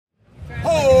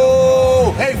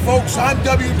folks. I'm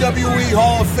WWE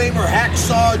Hall of Famer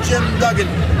Hacksaw Jim Duggan,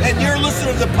 and you're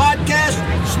listening to the podcast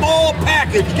Small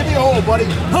Package. Give me a hole, buddy.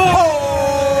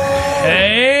 Ho!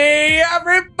 Hey,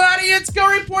 everybody, it's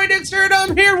Gory Poindexter, and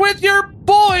I'm here with your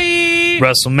boy.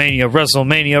 WrestleMania,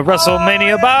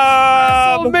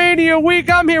 Bob. WrestleMania week.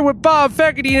 I'm here with Bob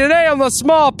Feckety. Today on the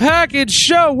Small Package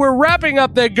Show, we're wrapping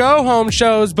up the go-home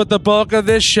shows, but the bulk of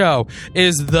this show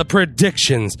is the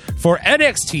predictions for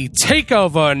NXT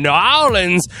TakeOver New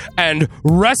Orleans and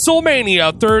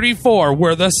WrestleMania 34,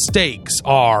 where the stakes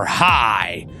are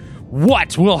high.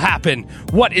 What will happen?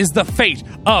 What is the fate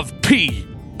of P.O.D.?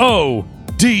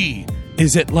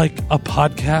 Is it like a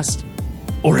podcast,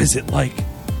 or is it like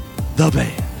the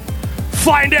band?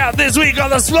 Find out this week on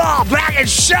the Small Package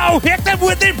Show. Hit them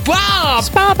with it, Bob.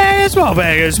 Small package.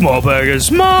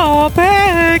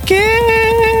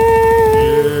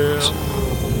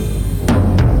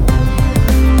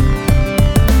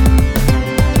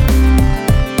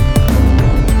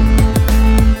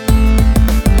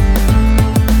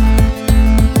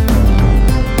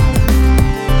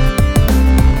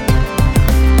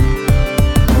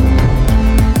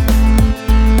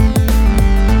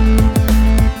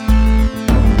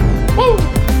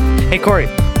 Hey, Corey,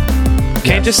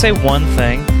 can you just say one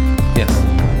thing? Yes.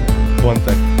 One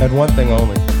thing. And one thing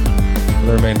only for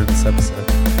the remainder of this episode.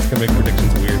 It's going to make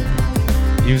predictions weird.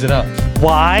 Use it up.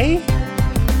 Why?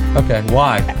 Okay,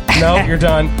 why? No, you're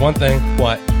done. One thing.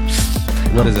 What?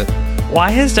 What is it?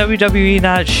 Why has WWE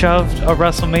not shoved a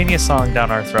WrestleMania song down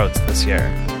our throats this year?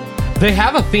 They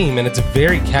have a theme, and it's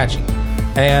very catchy.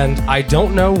 And I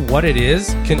don't know what it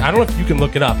is. I don't know if you can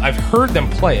look it up. I've heard them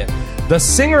play it. The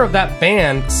singer of that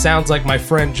band sounds like my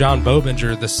friend John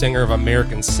Bobinger, the singer of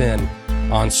American Sin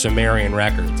on Sumerian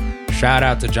Records. Shout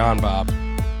out to John Bob.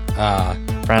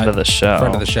 Friend of the show.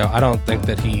 Friend of the show. I don't think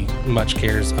that he much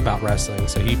cares about wrestling,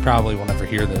 so he probably will never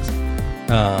hear this.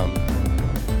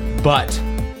 But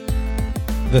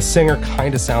the singer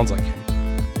kind of sounds like him.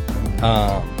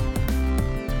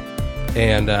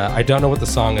 And I don't know what the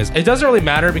song is. It doesn't really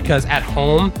matter because at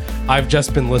home, I've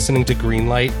just been listening to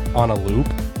Greenlight on a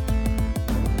loop.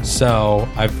 So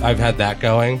I've had that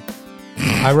going.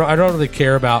 I don't really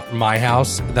care about My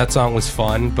House. That song was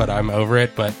fun, but I'm over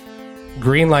it. But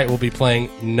Greenlight will be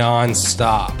playing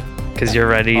non-stop. Because you're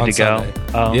ready to Sunday. go.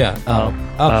 Oh, Yeah.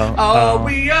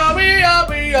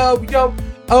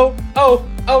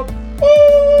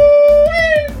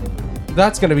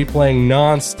 That's going to be playing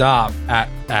non-stop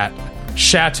at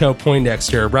Chateau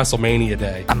Poindexter WrestleMania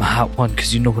Day. I'm a hot one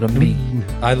because you know what I mean.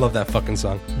 I love that fucking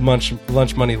song.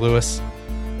 Lunch Money Lewis.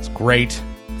 It's great.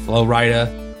 Flo Rida.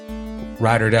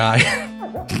 Ride or Die.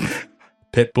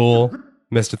 Pitbull.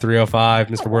 Mr. 305.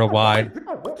 Mr. Worldwide.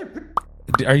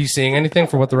 Are you seeing anything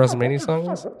for what the WrestleMania song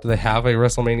is? Do they have a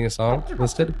WrestleMania song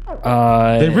listed?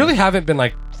 They really haven't been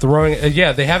like throwing...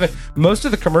 yeah, they haven't... Most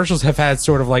of the commercials have had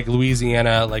sort of like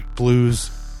Louisiana like blues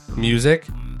music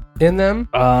in them.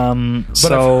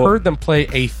 But I've heard them play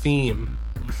a theme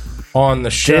on the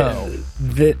show.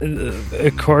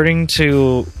 According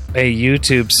to a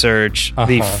YouTube search,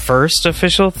 the first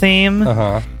official theme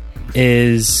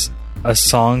is a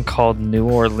song called New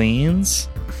Orleans.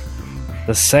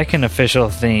 The second official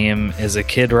theme is a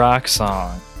Kid Rock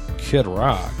song. Kid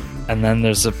Rock. And then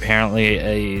there's apparently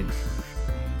a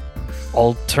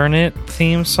alternate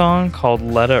theme song called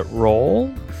Let It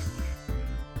Roll.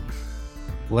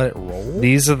 Let It Roll?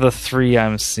 These are the three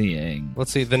I'm seeing.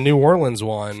 Let's see, the New Orleans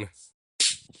one.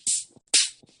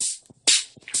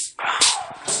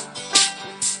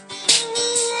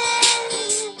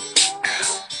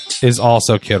 Is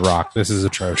also Kid Rock. This is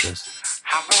atrocious.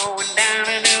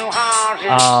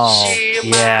 Oh,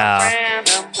 yeah.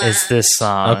 It's this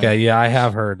song. Okay, yeah, I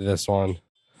have heard this one.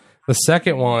 The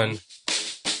second one,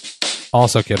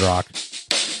 also Kid Rock.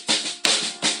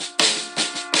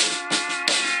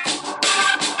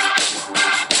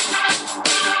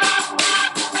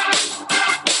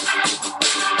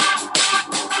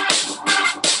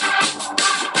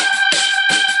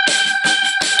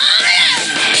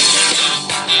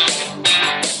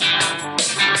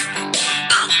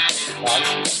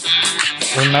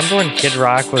 Remember when Kid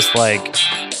Rock was like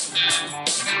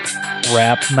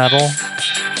rap metal?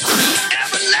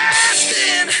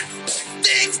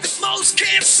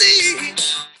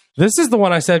 This is the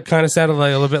one I said kind of sounded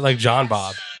like a little bit like John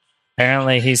Bob.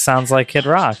 Apparently he sounds like Kid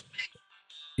Rock.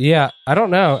 Yeah, I don't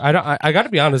know. I got to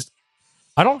be honest.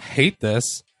 I don't hate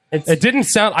this. It didn't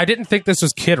sound... I didn't think this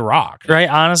was Kid Rock. Right?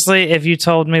 Honestly, if you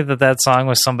told me that song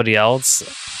was somebody else,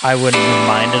 I wouldn't have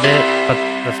minded it.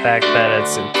 But the fact that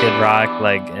it's Kid Rock,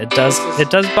 like, it does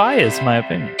bias my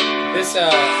opinion. This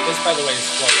by the way, is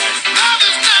Flo Rida.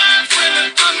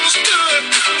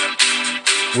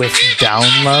 With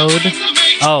download?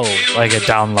 Oh, like a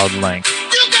download link.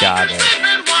 Got it.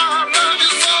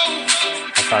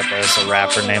 I thought there was a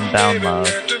rapper named Download.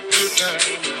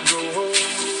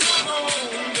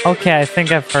 Okay, I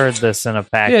think I've heard this in a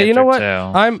package. Yeah, you know what?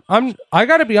 Two. I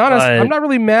gotta be honest, I'm not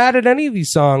really mad at any of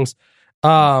these songs.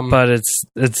 But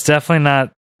it's definitely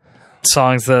not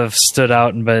songs that have stood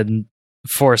out and been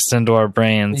forced into our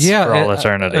brains for all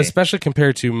eternity. Especially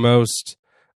compared to most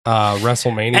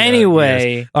WrestleMania.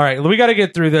 Anyway. Years. All right, we got to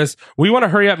get through this. We want to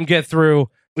hurry up and get through.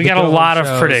 We got a lot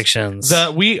of predictions.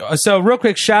 So real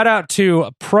quick, shout out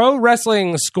to Pro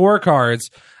Wrestling Scorecards.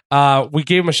 We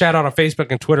gave them a shout out on Facebook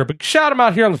and Twitter, but shout them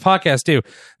out here on the podcast too.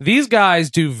 These guys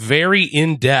do very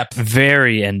in-depth,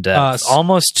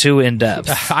 almost too in-depth.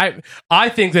 I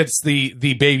think that's the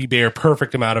Baby Bear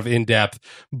perfect amount of in-depth.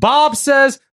 Bob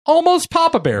says almost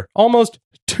Papa Bear, almost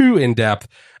too in-depth.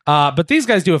 But these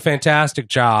guys do a fantastic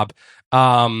job.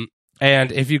 And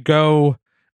if you go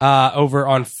over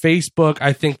on Facebook,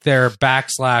 I think they're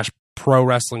 / Pro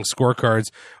Wrestling Scorecards.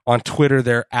 On Twitter,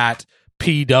 they're at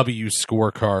PW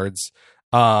Scorecards.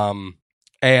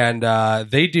 And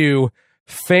they do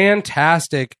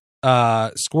fantastic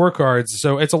scorecards.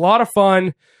 So it's a lot of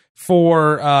fun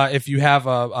for if you have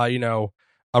a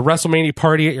WrestleMania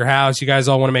party at your house, you guys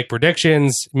all want to make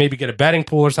predictions, maybe get a betting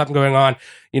pool or something going on.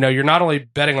 You're not only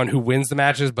betting on who wins the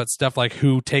matches, but stuff like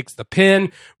who takes the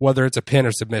pin, whether it's a pin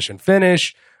or submission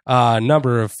finish,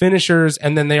 number of finishers.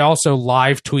 And then they also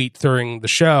live tweet during the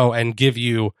show and give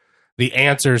you the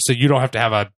answers, so you don't have to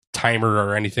have a timer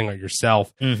or anything like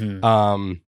yourself.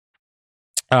 Mm-hmm.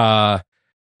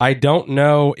 I don't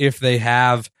know if they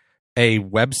have a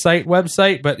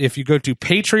website, but if you go to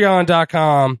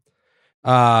patreon.com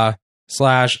 /PW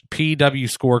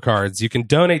Scorecards, you can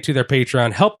donate to their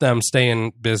Patreon, help them stay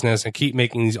in business and keep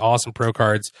making these awesome pro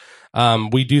cards.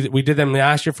 We did them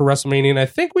last year for WrestleMania, and I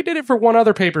think we did it for one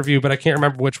other pay-per-view, but I can't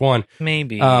remember which one.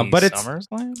 Maybe but it's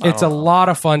a lot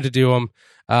of fun to do them.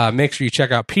 Make sure you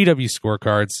check out PW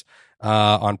Scorecards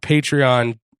on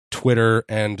Patreon, Twitter,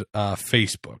 and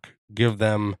Facebook. Give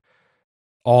them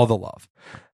all the love.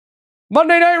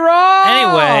 Monday Night Raw!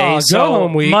 Anyway, Go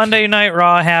home week. Monday Night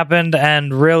Raw happened,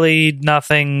 and really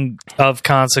nothing of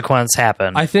consequence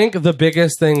happened. I think the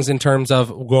biggest things in terms of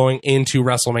going into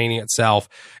WrestleMania itself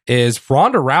is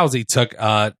Ronda Rousey took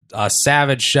a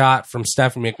savage shot from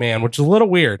Stephanie McMahon, which is a little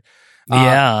weird.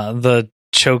 The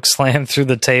choke slam through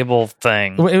the table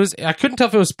thing. I couldn't tell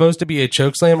if it was supposed to be a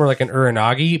choke slam or like an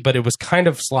uranagi, but it was kind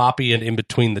of sloppy and in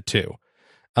between the two.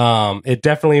 It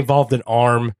definitely involved an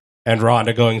arm and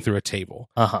Ronda going through a table.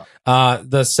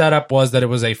 The setup was that it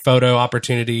was a photo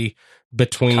opportunity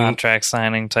between contract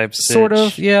signing type sort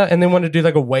of, yeah, and they wanted to do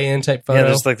like a weigh-in type photo. Yeah,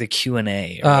 there's like the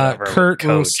Q&A. Kurt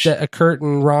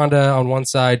and Ronda on one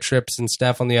side, Trips and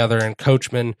Steph on the other, and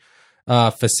Coachman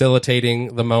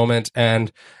facilitating the moment.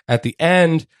 And at the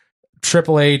end,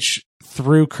 Triple H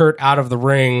threw Kurt out of the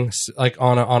ring like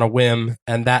on a whim,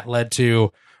 and that led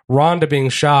to Ronda being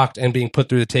shocked and being put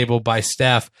through the table by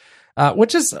Steph.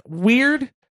 Which is weird,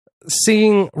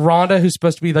 seeing Ronda, who's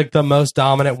supposed to be like the most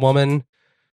dominant woman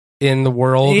in the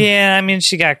world. Yeah, I mean,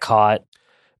 she got caught.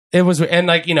 It was, and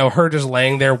like, her just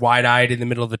laying there wide-eyed in the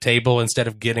middle of the table instead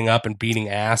of getting up and beating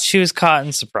ass. She was caught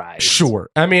and surprised. Sure.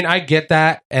 I mean, I get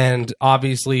that, and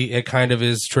obviously it kind of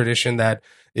is tradition that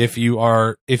if you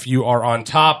are on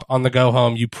top on the go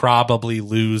home, you probably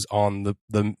lose on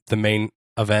the main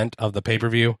event of the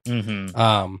pay-per-view.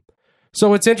 Mm-hmm.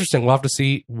 So it's interesting. We'll have to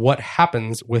see what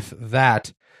happens with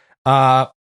that.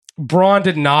 Braun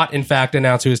did not, in fact,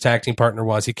 announce who his tag team partner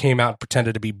was. He came out and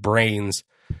pretended to be Brains,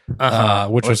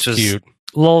 which was cute.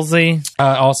 Lulzy.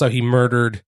 Also, he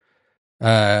murdered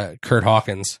Kurt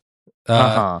Hawkins.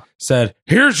 Said,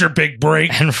 "Here's your big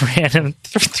break," and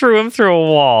threw him through a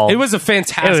wall. It was a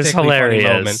fantastic, hilarious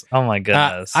moment. Oh my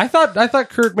goodness! I thought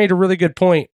Kurt made a really good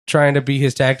point trying to be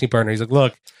his tag team partner. He's like,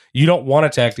 "Look, you don't want a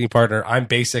tag team partner. I'm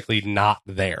basically not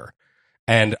there,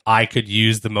 and I could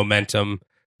use the momentum.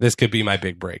 This could be my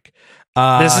big break."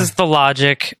 This is the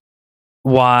logic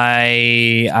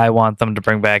why I want them to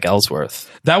bring back Ellsworth.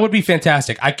 That would be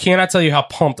fantastic. I cannot tell you how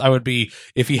pumped I would be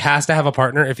if he has to have a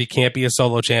partner, if he can't be a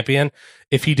solo champion,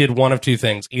 if he did one of two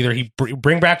things. Either he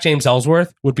bring back James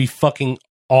Ellsworth, would be fucking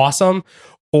awesome,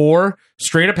 or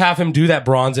straight up have him do that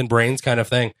bronze and brains kind of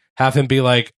thing. Have him be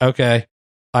like, okay,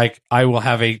 like I will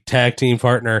have a tag team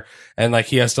partner, and like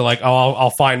he has to like, oh,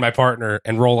 I'll find my partner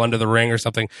and roll under the ring or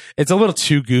something. It's a little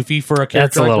too goofy for a character.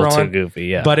 That's a like little Braun, too goofy,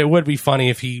 yeah. But it would be funny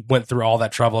if he went through all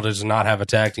that trouble to just not have a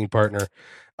tag team partner.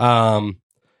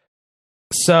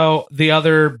 So the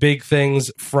other big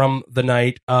things from the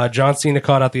night, John Cena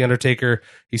called out The Undertaker.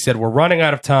 He said, we're running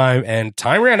out of time, and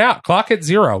time ran out. Clock hit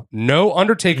 0. No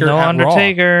Undertaker No at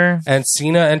Undertaker. Raw. And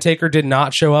Cena and Taker did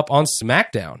not show up on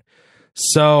SmackDown.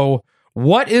 So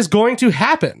what is going to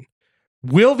happen?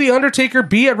 Will The Undertaker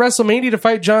be at WrestleMania to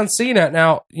fight John Cena?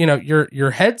 Now,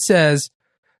 your head says,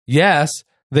 yes,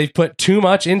 they've put too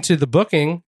much into the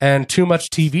booking and too much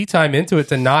TV time into it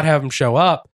to not have him show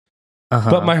up.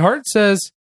 But my heart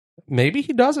says maybe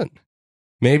he doesn't.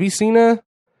 Maybe Cena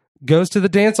goes to the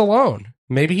dance alone.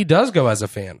 Maybe he does go as a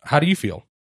fan. How do you feel?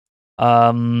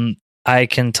 I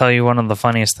can tell you one of the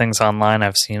funniest things online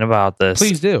I've seen about this.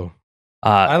 Please do.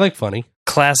 I like funny.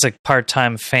 Classic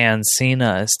part-time fan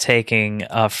Cena is taking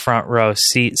a front row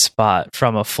seat spot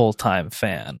from a full-time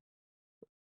fan.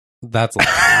 That's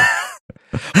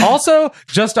also,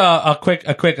 just a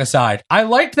quick aside. I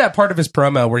liked that part of his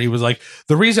promo where he was like,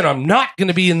 the reason I'm not going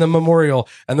to be in the memorial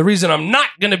and the reason I'm not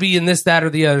going to be in this, that, or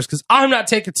the others because I'm not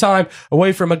taking time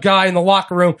away from a guy in the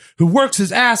locker room who works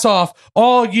his ass off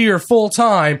all year full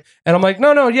time. And I'm like,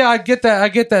 no, yeah, I get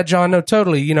that, John. No,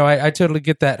 totally. I totally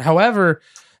get that. However,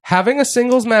 having a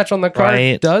singles match on the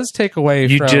card does take away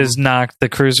You from... just knocked the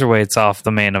cruiserweights off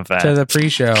the main event. To the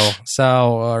pre-show,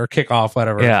 or kickoff,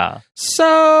 whatever. Yeah.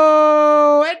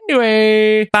 So,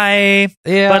 anyway. Bye.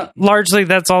 Yeah. But largely,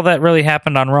 that's all that really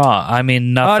happened on Raw. I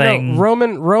mean, nothing...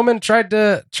 No, Roman tried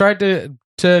to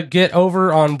get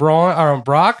over on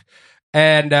Brock,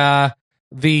 and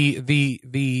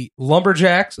the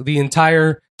Lumberjacks, the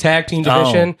entire tag team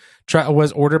division,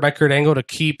 was ordered by Kurt Angle to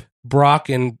keep Brock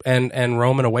and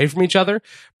Roman away from each other.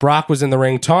 Brock was in the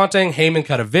ring taunting. Heyman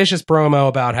cut a vicious promo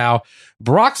about how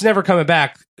Brock's never coming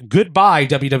back. Goodbye,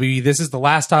 WWE. This is the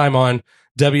last time on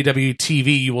WWE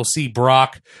TV you will see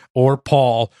Brock or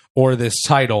Paul or this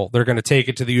title. They're going to take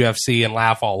it to the UFC and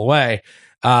laugh all the way.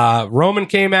 Roman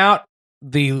came out.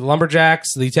 The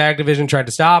Lumberjacks, the tag division, tried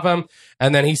to stop him.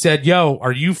 And then he said, yo,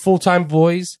 are you full-time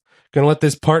boys going to let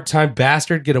this part-time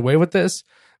bastard get away with this?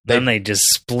 Then they just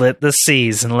split the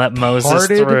seas and let Moses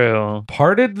through.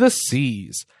 Parted the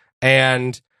seas.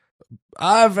 And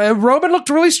Roman looked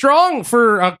really strong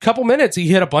for a couple minutes. He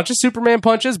hit a bunch of Superman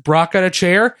punches. Brock got a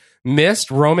chair,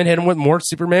 missed. Roman hit him with more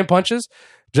Superman punches.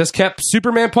 Just kept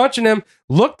Superman punching him.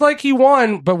 Looked like he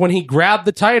won, but when he grabbed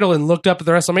the title and looked up at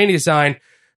the WrestleMania sign,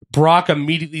 Brock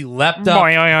immediately leapt up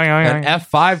and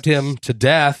F5'd him to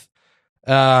death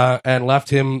and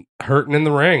left him hurting in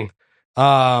the ring.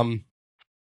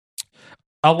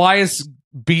 Elias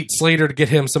beat Slater to get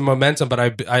him some momentum, but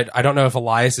I don't know if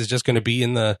Elias is just going to be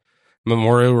in the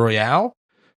Memorial Royale.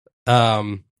 We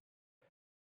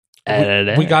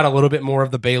got a little bit more of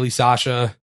the Bayley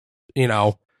Sasha,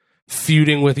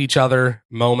 feuding with each other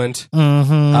moment.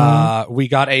 We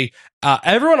got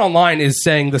everyone online is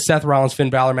saying the Seth Rollins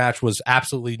Finn Balor match was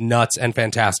absolutely nuts and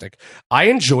fantastic. I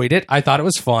enjoyed it. I thought it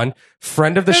was fun.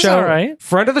 Friend of the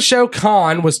show,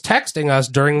 Khan, was texting us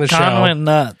during the show. Khan went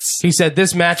nuts. He said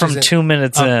this match from 2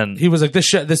 minutes in. He was like,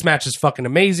 this match is fucking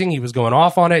amazing. He was going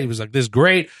off on it. He was like, this is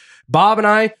great. Bob and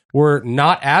I were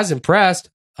not as impressed.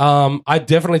 I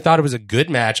definitely thought it was a good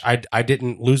match. I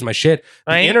didn't lose my shit.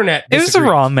 The internet disagreed. It was a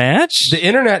Raw match. The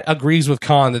internet agrees with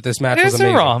Khan that this match was amazing.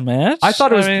 It was a Raw match. I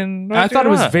thought it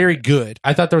was very good.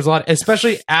 I thought there was a lot,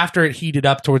 especially after it heated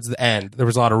up towards the end. There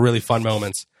was a lot of really fun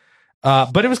moments.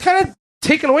 But it was kind of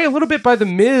taken away a little bit by the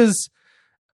Miz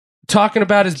talking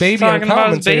about his baby on commentary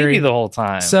about his baby the whole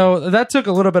time. So that took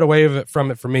a little bit away from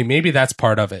it for me. Maybe that's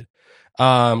part of it.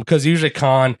 Because usually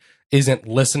Khan isn't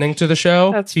listening to the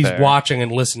show. He's fair. Watching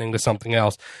and listening to something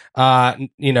else. They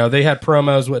had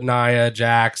promos with Nia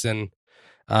Jax and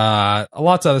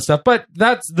lots of other stuff, but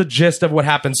that's the gist of what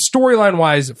happened storyline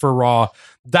wise for Raw.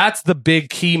 That's the big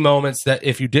key moments that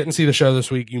if you didn't see the show this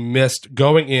week, you missed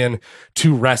going in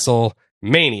to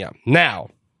WrestleMania. Now,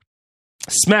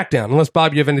 SmackDown, unless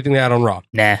Bob, you have anything to add on Raw?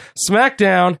 Nah.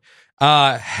 SmackDown,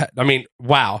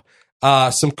 wow.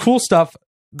 Some cool stuff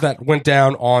that went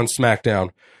down on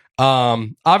SmackDown.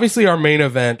 Obviously our main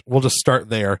event, we'll just start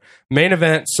there. Main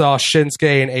event saw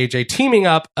Shinsuke and AJ teaming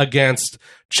up against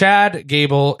Chad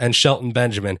Gable and Shelton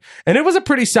Benjamin. And it was a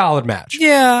pretty solid match.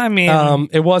 Yeah, I mean,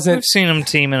 it wasn't. We've seen them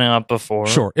teaming up before.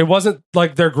 Sure. It wasn't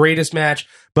like their greatest match,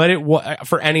 but it was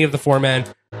for any of the four men.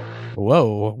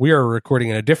 Whoa, we are recording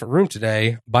in a different room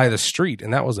today by the street,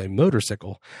 and that was a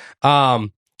motorcycle.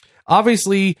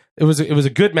 Obviously it was a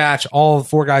good match. All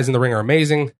four guys in the ring are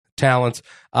amazing talents.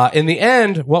 In the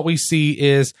end, what we see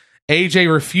is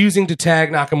AJ refusing to tag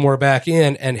Nakamura back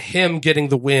in and him getting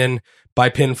the win by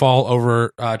pinfall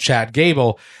over Chad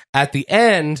Gable. At the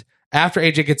end, After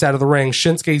AJ gets out of the ring,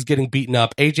 Shinsuke's getting beaten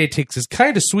up. AJ takes his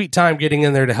kind of sweet time getting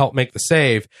in there to help make the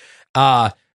save.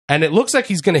 And it looks like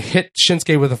he's going to hit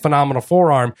Shinsuke with a phenomenal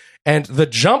forearm. And the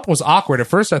jump was awkward. At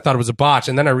first, I thought it was a botch.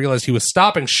 And then I realized he was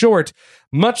stopping short,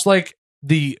 much like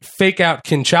the fake out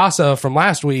Kinshasa from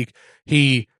last week.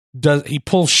 He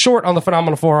pulls short on the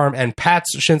phenomenal forearm and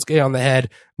pats Shinsuke on the head.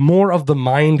 More of the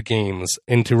mind games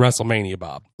into WrestleMania,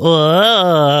 Bob.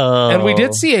 Whoa. And we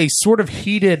did see a sort of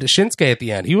heated Shinsuke at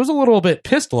the end. He was a little bit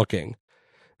pissed looking.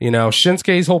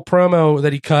 Shinsuke's whole promo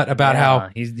that he cut about how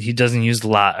he doesn't use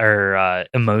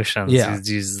emotions. Yeah.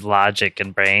 He uses logic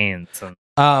and brains.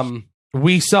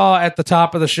 We saw at the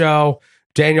top of the show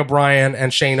Daniel Bryan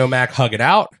and Shane O'Mac hug it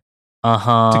out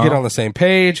to get on the same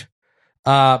page.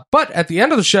 But at the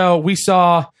end of the show, we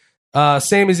saw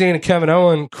Sami Zayn and Kevin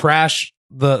Owens crash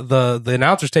the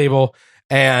announcer's table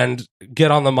and get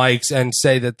on the mics and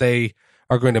say that they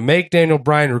are going to make Daniel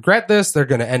Bryan regret this. They're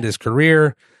going to end his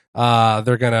career.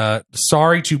 They're gonna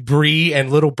sorry to Brie and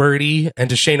Little Birdie and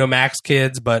to Shane O'Mac's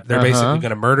kids, but they're basically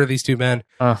gonna murder these two men.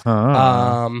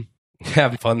 Having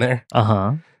fun there.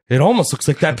 It almost looks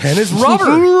like that pen is rubber.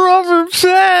 Rubber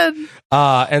pen.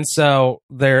 And so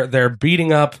they're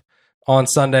beating up on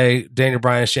Sunday. Daniel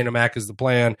Bryan and Shane O'Mac is the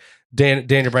plan.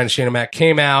 Daniel Bryan and Shane O'Mac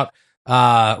came out,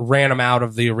 ran him out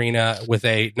of the arena with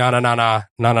a na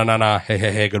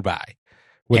hey goodbye.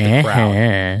 With the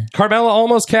crowd. Carmella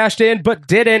almost cashed in, but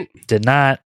didn't. Did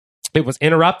not. It was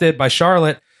interrupted by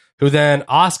Charlotte, who then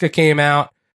Asuka came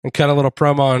out and cut a little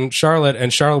promo on Charlotte,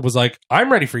 and Charlotte was like,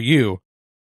 I'm ready for you.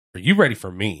 Are you ready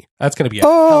for me? That's going to be a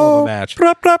hell of a match.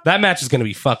 That match is going to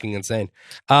be fucking insane.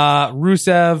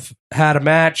 Rusev had a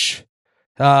match.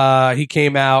 He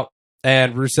came out,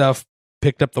 and Rusev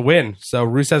picked up the win. So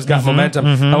Rusev's got momentum.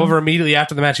 However, immediately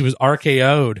after the match, he was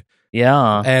RKO'd.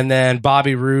 Yeah. And then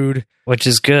Bobby Roode. Which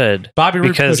is good. Bobby Roode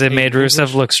because it made Aiden Rusev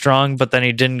English look strong, but then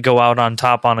he didn't go out on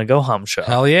top on a go-home show.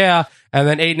 Hell yeah. And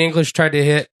then Aiden English tried to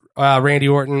hit Randy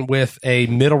Orton with a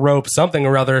middle rope something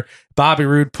or other. Bobby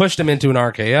Roode pushed him into an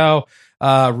RKO.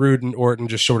 Roode and Orton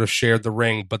just sort of shared the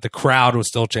ring, but the crowd was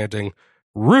still chanting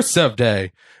Rusev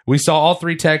Day. We saw all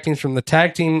three tag teams from the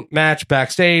tag team match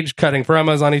backstage cutting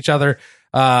promos on each other.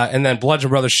 And then Bludgeon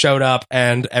Brothers showed up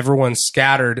and everyone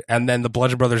scattered. And then the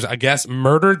Bludgeon Brothers, I guess,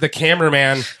 murdered the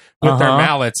cameraman with their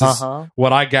mallets, is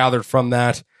what I gathered from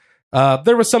that.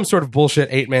 There was some sort of bullshit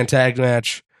 8-man tag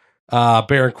match.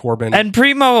 Baron Corbin. And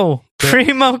Primo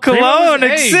Cologne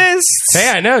exists. Hey,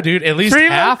 I know, dude. At least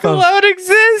Primo half Cologne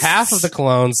exists. Half of the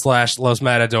Cologne / Los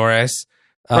Matadores.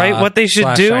 Right? What they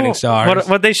should do.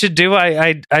 What they should do.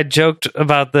 I joked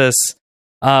about this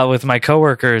with my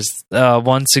coworkers.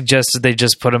 One suggested they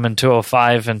just put him in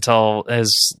 205 until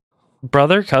his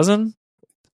cousin,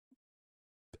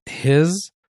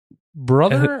 his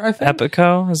brother, I think.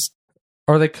 Epico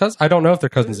are they cousins? I don't know if they're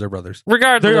cousins or brothers.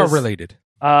 Regardless, they are related.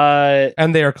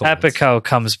 And they are clones. Epico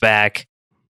comes back.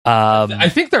 I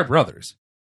think they're brothers.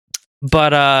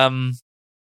 But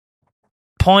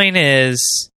point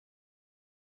is,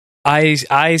 I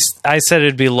said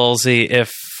it'd be lulzy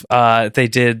if they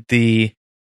did the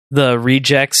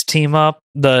rejects team up,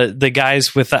 the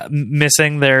guys with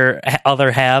missing their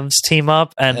other halves team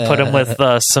up and put them with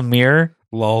Samir.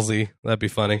 Lulzy, that'd be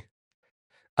funny.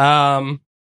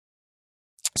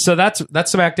 So that's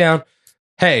SmackDown.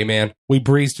 Hey man, we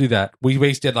breezed through that. We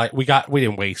wasted we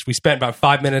didn't waste. We spent about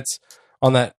 5 minutes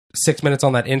on that, 6 minutes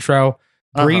on that intro.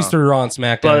 Breezed through Raw and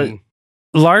SmackDown.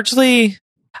 But largely,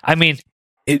 I mean,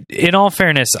 in all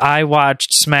fairness, I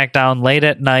watched SmackDown late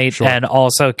at night and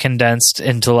also condensed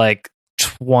into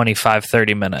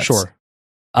 25-30 minutes. Sure.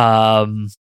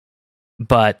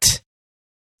 But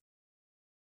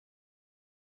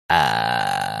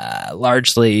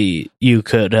largely you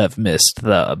could have missed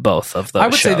both of those. I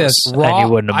would shows, say this: Raw, and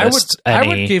you wouldn't have missed any. I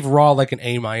would give Raw an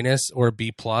A- or a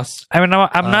B+. I mean,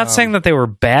 I'm not saying that they were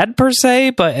bad per se,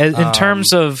 but in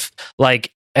terms of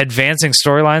advancing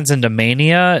storylines into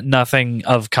Mania, nothing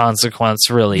of consequence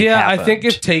really happened. I think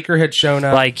if Taker had shown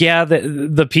up,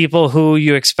 the people who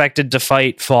you expected to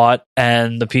fight fought,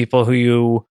 and the people who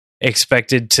you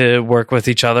expected to work with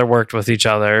each other worked with each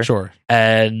other. Sure.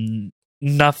 And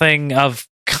nothing of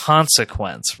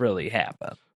consequence really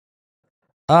happened.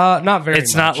 Not very.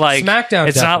 It's much. not like SmackDown.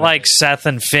 It's not like Seth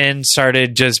and Finn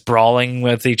started just brawling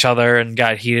with each other and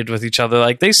got heated with each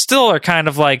other. They still are kind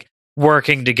of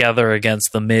working together against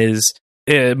the Miz,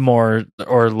 more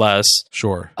or less.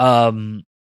 Sure. Or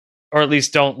at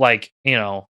least don't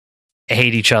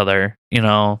hate each other.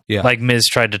 Yeah. Miz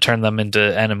tried to turn them into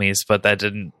enemies, but that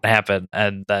didn't happen,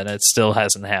 and then it still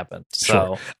hasn't happened.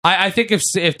 So I think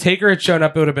if Taker had shown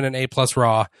up, it would have been an A+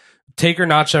 Raw. Taker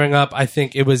not showing up, I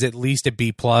think it was at least a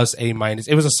B plus, A minus.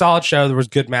 It was a solid show. There was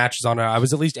good matches on it. I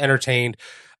was at least entertained.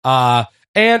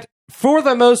 And for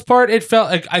the most part, it felt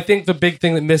like, I think the big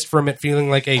thing that missed from it feeling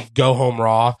like a go home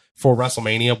Raw for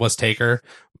WrestleMania was Taker,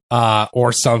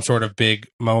 or some sort of big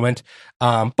moment.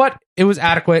 But it was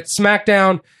adequate.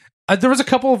 SmackDown, there was a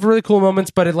couple of really cool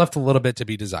moments, but it left a little bit to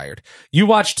be desired. You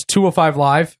watched 205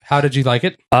 Live. How did you like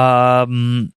it? I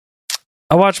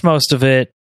watched most of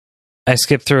it. I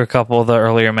skipped through a couple of the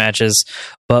earlier matches,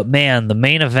 but man, the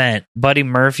main event, Buddy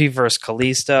Murphy versus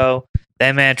Kalisto,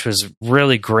 that match was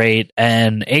really great,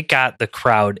 and it got the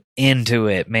crowd into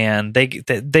it. Man,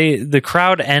 the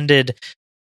crowd ended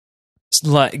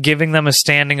giving them a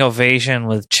standing ovation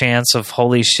with chants of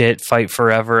 "Holy shit, fight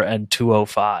forever" and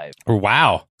 205.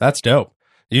 Wow, that's dope.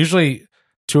 Usually,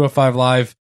 205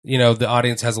 Live, the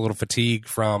audience has a little fatigue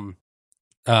from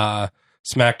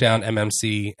SmackDown,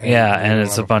 MMC. And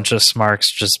it's a bunch of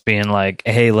smarks just being like,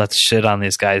 hey, let's shit on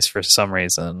these guys for some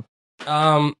reason.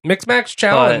 Mixed Match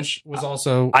Challenge was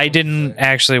also... I didn't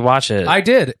actually watch it. I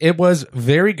did. It was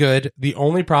very good. The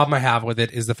only problem I have with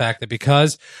it is the fact that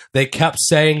because they kept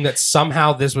saying that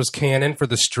somehow this was canon for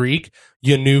the streak,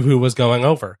 you knew who was going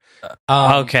over.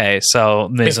 Okay, so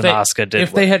Miz and Asuka did.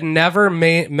 If they had never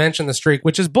mentioned the streak,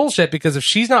 which is bullshit, because if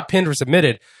she's not pinned or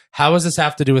submitted, how does this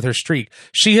have to do with her streak?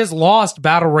 She has lost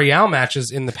Battle Royale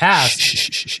matches in the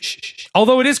past.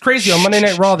 Although it is crazy, on Monday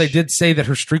Night Raw, they did say that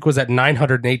her streak was at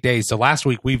 908 days. So last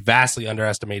week, we vastly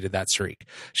underestimated that streak.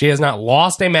 She has not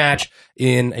lost a match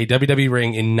in a WWE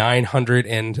ring in 900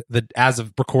 and as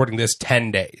of recording this,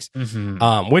 10 days.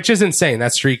 Which is insane.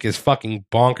 That streak is fucking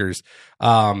bonkers.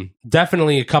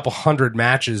 Definitely a couple hundred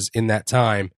matches in that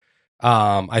time.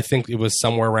 I think it was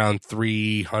somewhere around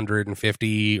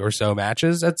 350 or so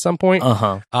matches at some point.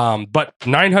 But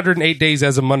 908 days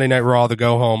as of Monday Night Raw, the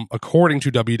go home, according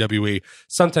to WWE.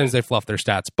 Sometimes they fluff their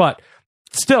stats, but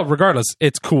still, regardless,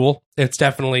 it's cool. It's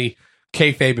definitely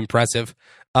kayfabe impressive.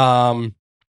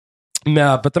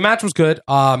 But the match was good.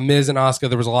 Miz and Asuka,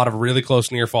 there was a lot of really close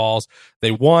near falls.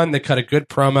 They won. They cut a good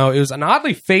promo. It was an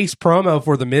oddly faced promo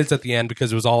for the Miz at the end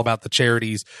because it was all about the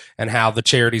charities and how the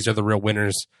charities are the real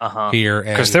winners here.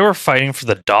 Because they were fighting for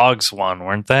the dogs one,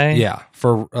 weren't they? Yeah,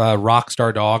 for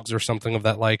Rockstar Dogs or something of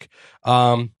that like.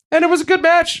 And it was a good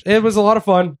match. It was a lot of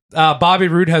fun. Bobby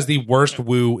Roode has the worst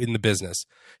woo in the business.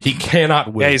 He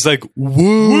cannot woo. Yeah, he's like,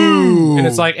 woo. And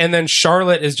it's like, and then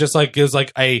Charlotte is just like,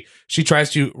 she tries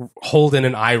to hold in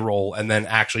an eye roll and then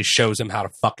actually shows him how to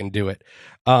fucking do it.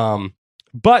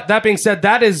 But that being said,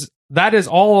 that is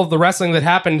all of the wrestling that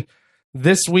happened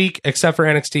this week, except for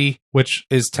NXT, which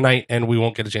is tonight, and we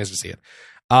won't get a chance to see it.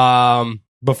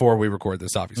 Before we record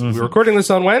this, obviously. We're recording this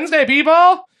on Wednesday,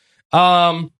 people.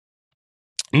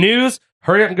 News,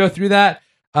 hurry up and go through that.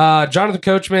 Jonathan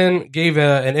Coachman gave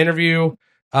an interview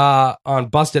on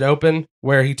Busted Open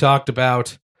where he talked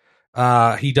about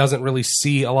he doesn't really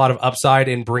see a lot of upside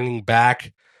in bringing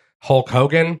back Hulk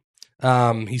Hogan.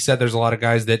 He said there's a lot of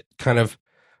guys that kind of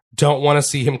don't want to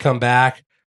see him come back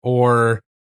or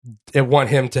want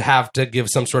him to have to give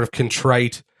some sort of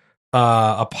contrite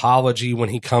apology when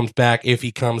he comes back, if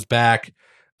he comes back,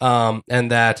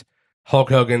 and that Hulk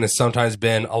Hogan has sometimes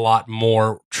been a lot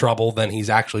more trouble than he's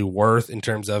actually worth in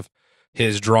terms of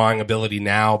his drawing ability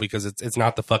now, because it's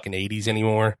not the fucking 80s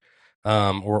anymore,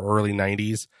 or early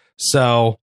 90s.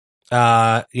 So,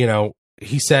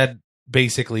 he said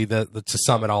basically to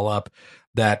sum it all up,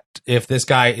 that if this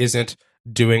guy isn't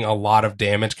doing a lot of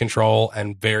damage control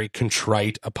and very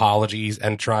contrite apologies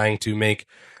and trying to make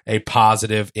a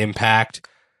positive impact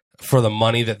for the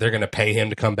money that they're going to pay him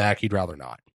to come back, he'd rather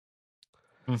not.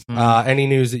 Any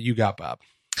news that you got, Bob?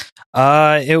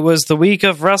 It was the week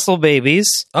of Wrestle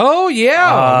Babies. Oh,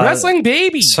 yeah. Wrestling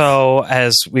babies. So,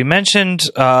 as we mentioned,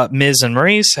 Miz and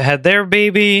Maurice had their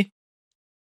baby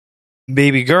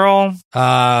girl.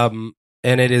 And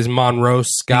it is Monroe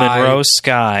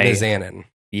Sky. Miz Annan.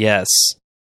 Yes.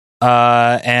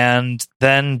 And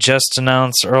then just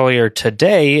announced earlier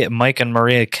today, Mike and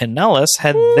Maria Kanellis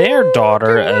had their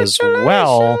daughter as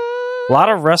well. A lot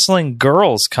of wrestling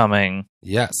girls coming.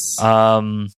 Yes.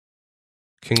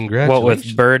 Congratulations. What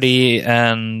with Birdie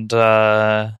and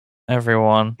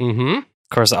everyone. Of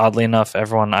course, oddly enough,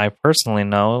 everyone I personally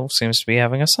know seems to be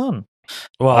having a son.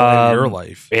 Well, in your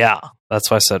life. Yeah,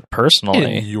 that's why I said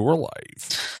personally. In your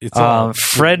life. It's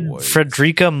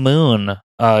Frederica Moon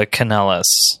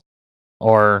Kanellis,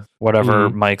 or whatever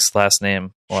Mike's last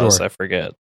name was. Sure. I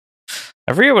forget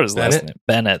what his last name.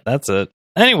 Bennett, that's it.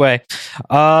 Anyway,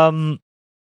 and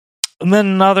then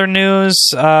in other news,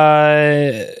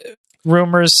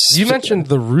 rumors. You mentioned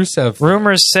the Rusev.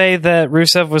 Rumors say that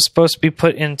Rusev was supposed to be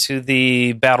put into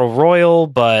the Battle Royal,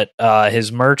 but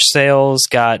his merch sales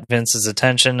got Vince's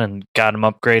attention and got him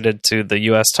upgraded to the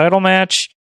U.S. title match.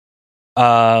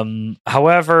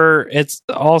 However, it's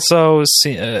also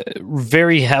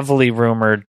very heavily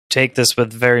rumored. Take this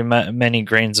with very many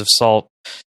grains of salt.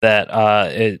 That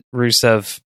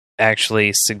Rusev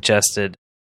actually suggested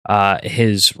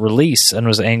his release and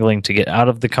was angling to get out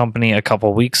of the company a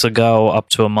couple weeks ago, up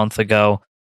to a month ago,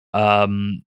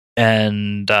 and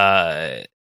they're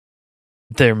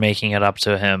making it up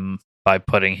to him by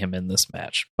putting him in this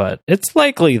match. But it's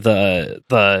likely the.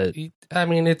 I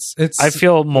mean, it's. I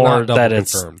feel more that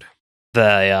it's confirmed.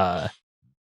 The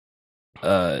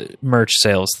merch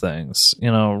sales things.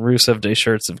 Rusev Day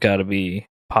shirts have got to be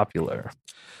popular.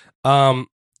 I'm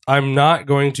not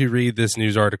going to read this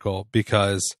news article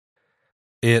because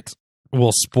it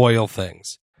will spoil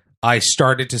things. I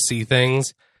started to see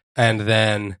things and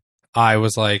then I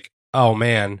was like, oh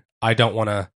man, I don't want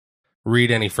to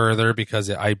read any further because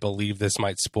I believe this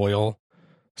might spoil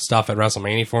stuff at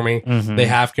WrestleMania for me. Mm-hmm. They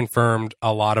have confirmed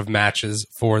a lot of matches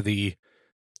for the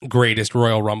greatest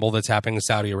Royal Rumble that's happening in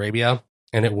Saudi Arabia,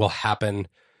 and it will happen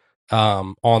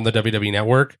on the WWE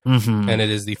Network, and it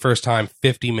is the first time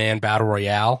 50-man Battle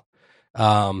Royale.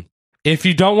 If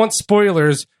you don't want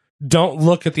spoilers, don't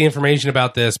look at the information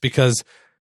about this because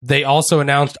they also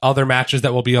announced other matches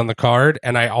that will be on the card,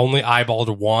 and I only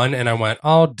eyeballed one, and I went,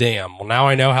 oh, damn. Well, now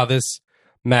I know how this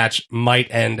match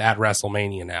might end at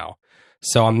WrestleMania now.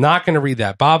 So I'm not going to read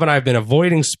that. Bob and I have been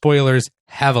avoiding spoilers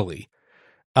heavily.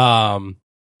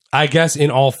 I guess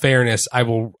in all fairness, I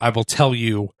will tell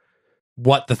you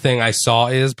what the thing I saw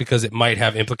is because it might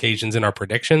have implications in our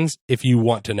predictions if you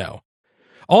want to know.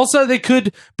 Also, they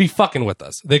could be fucking with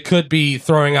us. They could be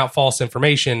throwing out false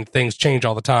information. Things change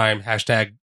all the time.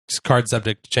 Hashtag card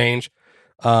subject to change.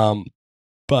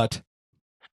 But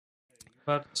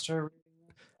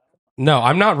no,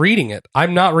 I'm not reading it.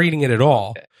 I'm not reading it at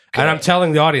all. Okay. And I'm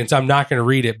telling the audience I'm not going to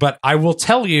read it. But I will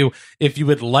tell you if you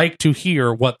would like to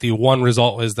hear what the one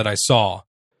result is that I saw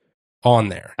on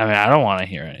there. I mean, I don't want to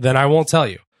hear it. Then I won't tell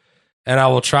you. And I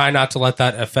will try not to let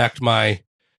that affect my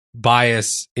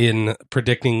bias in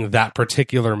predicting that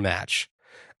particular match.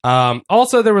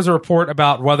 Also, there was a report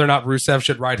about whether or not Rusev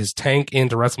should ride his tank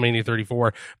into WrestleMania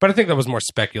 34, but I think that was more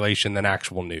speculation than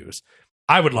actual news.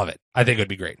 I would love it. I think it would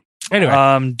be great.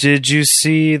 Anyway. Did you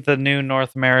see the new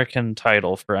North American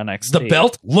title for NXT? The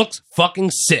belt looks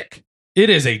fucking sick. It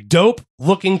is a dope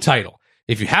looking title.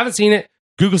 If you haven't seen it,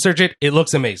 Google search it. It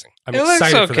looks amazing. I'm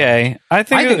excited looks okay. for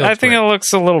that. I think it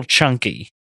looks a little chunky.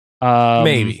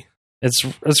 Maybe. It's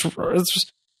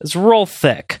real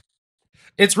thick.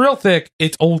 It's real thick.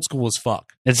 It's old school as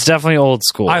fuck. It's definitely old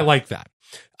school. I like that.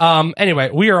 Anyway,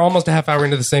 we are almost a half hour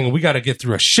into this thing, and we got to get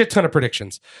through a shit ton of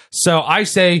predictions. So I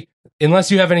say,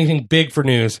 unless you have anything big for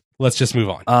news, let's just move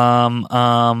on.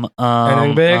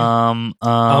 Anything big?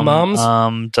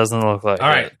 Doesn't look like. All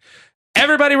right,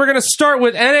 everybody, we're gonna start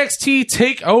with NXT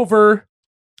Takeover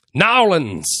New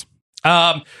Orleans.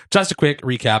 Just a quick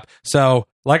recap. So,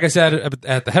 like I said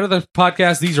at the head of the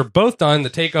podcast, these are both done. The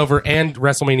Takeover and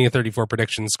WrestleMania 34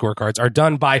 prediction scorecards are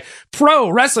done by Pro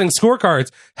Wrestling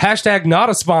Scorecards. Hashtag not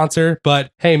a sponsor,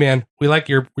 but hey man, we like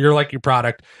your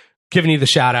product. Giving you the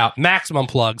shout out. Maximum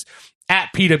plugs at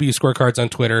PW Scorecards on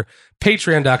Twitter.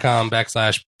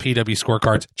 Patreon.com/PW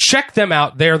Scorecards. Check them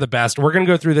out. They're the best. We're going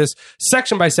to go through this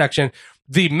section by section.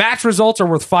 The match results are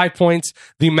worth 5 points.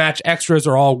 The match extras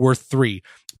are all worth 3.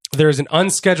 There's an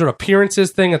unscheduled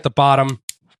appearances thing at the bottom.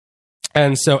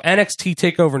 And so NXT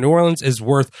TakeOver New Orleans is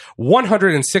worth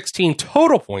 116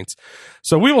 total points.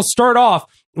 So we will start off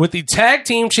with the Tag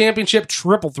Team Championship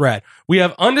Triple Threat. We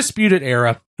have Undisputed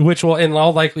Era, which will in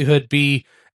all likelihood be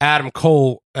Adam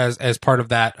Cole as part of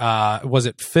that. Was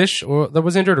it Fish that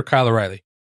was injured or Kyle O'Reilly?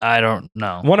 I don't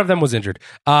know. One of them was injured.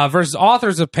 Versus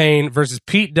Authors of Pain versus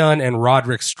Pete Dunne and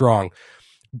Roderick Strong.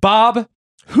 Bob,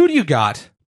 who do you got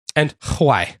and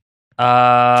why? I'm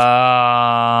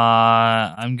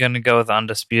gonna go with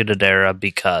Undisputed Era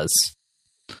because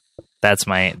that's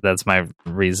my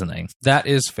reasoning. That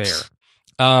is fair.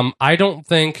 I don't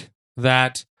think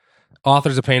that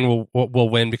Authors of Pain will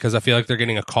win because I feel like they're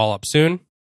getting a call up soon.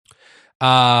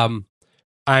 I'm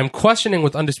questioning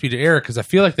with Undisputed Era because I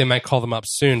feel like they might call them up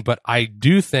soon, but I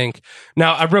do think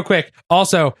now. Real quick,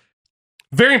 also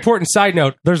very important side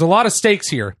note: there's a lot of stakes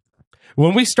here.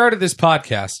 When we started this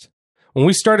podcast,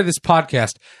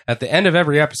 at the end of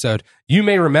every episode, you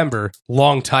may remember,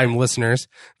 longtime listeners,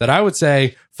 that I would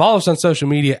say, follow us on social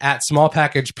media at Small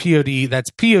Package POD.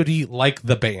 That's POD like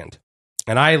the band.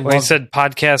 And I said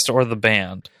podcast or the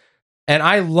band. And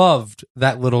I loved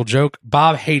that little joke.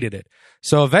 Bob hated it.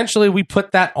 So eventually we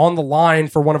put that on the line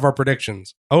for one of our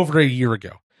predictions over a year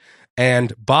ago.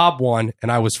 And Bob won,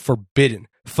 and I was verboten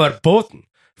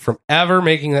from ever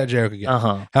making that joke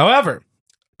again. However,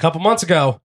 a couple months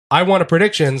ago, I won a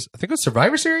predictions, I think it was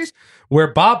Survivor Series,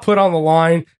 where Bob put on the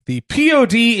line the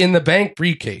POD in the bank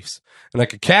briefcase. And I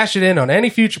could cash it in on any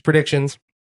future predictions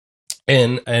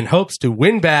in hopes to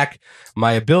win back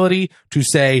my ability to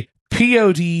say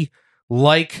POD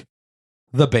like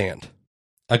the band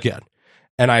again.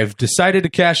 And I've decided to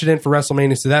cash it in for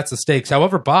WrestleMania, so that's the stakes.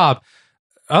 However, Bob,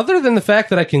 other than the fact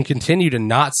that I can continue to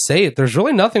not say it, there's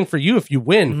really nothing for you if you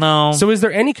win. No. So is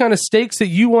there any kind of stakes that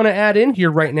you want to add in here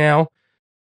right now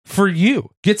for you?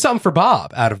 Get something for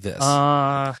Bob out of this.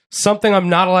 Something I'm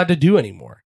not allowed to do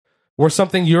anymore. Or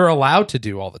something you're allowed to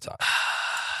do all the time.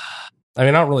 I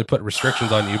mean, I don't really put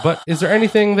restrictions on you, but is there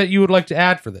anything that you would like to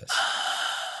add for this?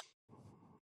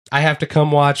 I have to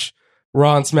come watch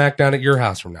Raw and SmackDown at your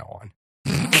house from now on.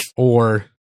 Or,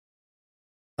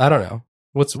 I don't know.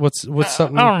 What's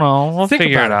something? I don't know. We'll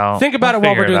figure it out. Think about it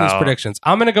while we're doing these predictions.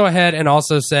 I'm going to go ahead and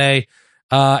also say,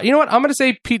 you know what? I'm going to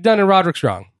say Pete Dunne and Roderick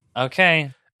Strong.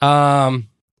 Okay.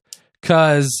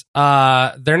 Because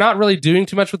they're not really doing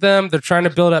too much with them. They're trying to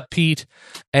build up Pete,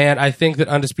 and I think that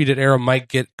Undisputed Era might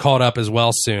get caught up as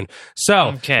well soon.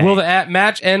 So, will the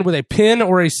match end with a pin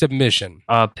or a submission?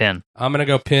 Pin. I'm going to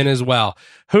go pin as well.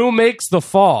 Who makes the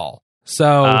fall?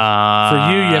 So, for you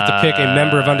have to pick a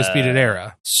member of Undisputed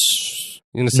Era.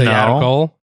 You going to say Adam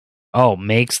Cole? Oh,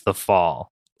 makes the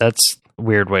fall. That's a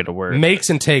weird way to word. Makes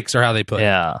and takes are how they put it.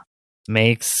 Yeah.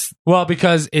 Makes. Well,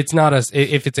 because it's not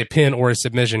if it's a pin or a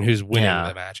submission, who's winning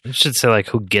the match. You should say like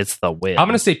who gets the win. I'm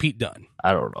going to say Pete Dunne.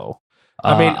 I don't know.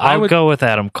 I mean, I would go with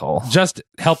Adam Cole. Just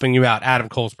helping you out. Adam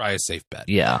Cole's probably a safe bet.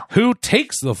 Yeah. Who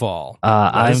takes the fall?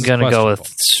 I'm going to go with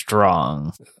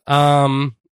Strong.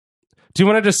 Do you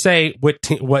want to just say what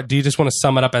do you just want to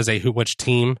sum it up as which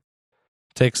team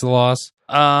takes the loss?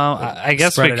 I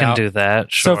guess we can do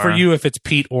that. Sure. So for you, if it's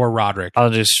Pete or Roderick, I'll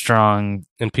do Strong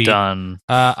and Pete. Done.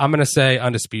 I'm going to say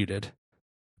Undisputed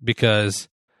because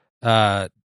I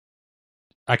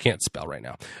can't spell right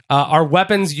now. Are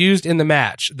weapons used in the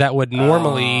match that would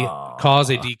normally cause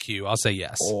a DQ? I'll say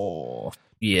yes. Oh,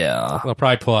 yeah. They'll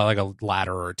probably pull out like a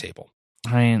ladder or a table.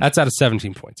 I mean, that's out of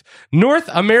 17 points. North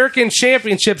American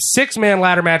Championship 6-man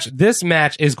ladder match. This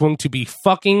match is going to be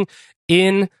fucking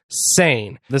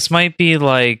insane. This might be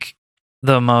like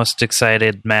the most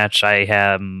excited match I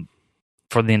am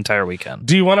for the entire weekend.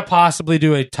 Do you want to possibly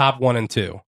do a top 1 and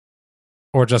 2?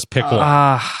 Or just pick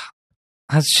one?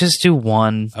 Let's just do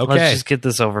one. Okay. Let's just get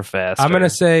this over fast. I'm going to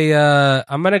say,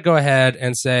 I'm going to go ahead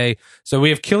and say, so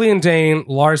we have Killian Dane,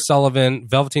 Lars Sullivan,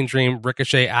 Velveteen Dream,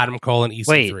 Ricochet, Adam Cole, and EC3.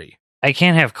 Wait, I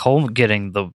can't have Cole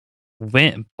getting the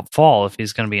fall if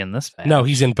he's going to be in this match. No,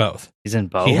 he's in both. He's in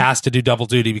both? He has to do double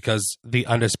duty because the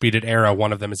Undisputed Era,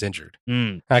 one of them is injured.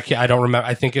 I don't remember.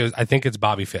 I think it's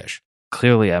Bobby Fish.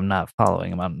 Clearly, I'm not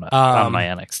following him on my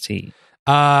NXT.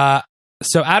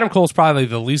 So Adam Cole's probably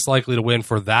the least likely to win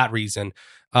for that reason.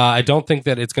 I don't think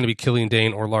that it's going to be Killian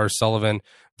Dane or Lars Sullivan.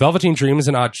 Velveteen Dream is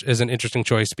an interesting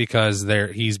choice because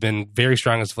he's been very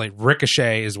strong as of late.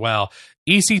 Ricochet as well.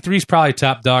 EC3 is probably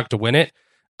top dog to win it.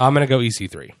 I'm going to go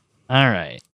EC3. All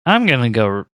right. I'm going to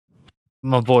go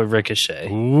my boy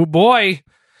Ricochet. Ooh, boy.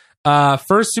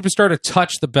 First superstar to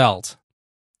touch the belt.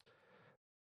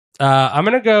 I'm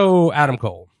going to go Adam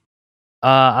Cole.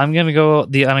 I'm going to go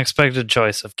the unexpected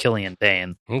choice of Killian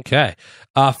Dane. Okay.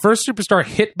 First superstar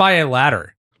hit by a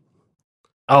ladder.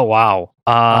 Oh, wow.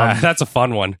 That's a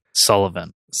fun one.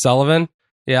 Sullivan.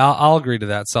 Yeah, I'll agree to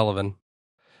that. Sullivan.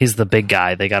 He's the big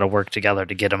guy. They got to work together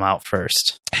to get him out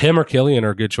first. Him or Killian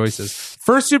are good choices.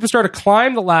 First superstar to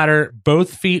climb the ladder,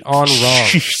 both feet on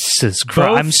rungs. Jesus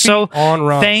Christ. I'm so on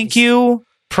rungs. Thank you,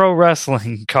 Pro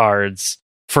Wrestling Cards,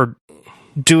 for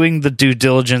doing the due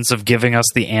diligence of giving us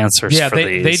the answers for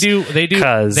these.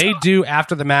 They do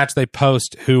after the match, they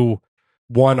post who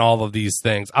won all of these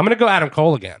things. I'm going to go Adam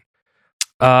Cole again.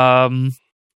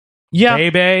 Yeah,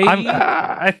 baby.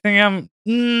 I think I'm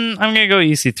going to go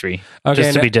EC3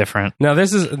 just to be different. Now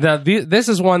this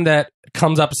is one that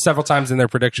comes up several times in their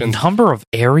predictions. Number of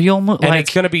aerial moves, and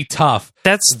it's going to be tough.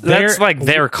 That's like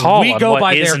their call. We go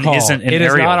by their call. It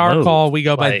is not our call. We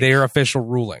go by like, their official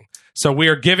ruling. So we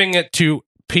are giving it to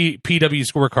PW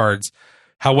scorecards.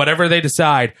 Whatever they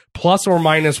decide, plus or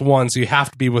minus 1. So you have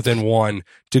to be within 1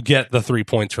 to get the 3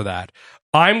 points for that.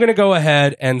 I'm going to go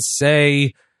ahead and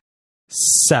say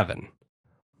 7.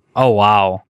 Oh,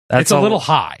 wow. It's a little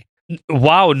high.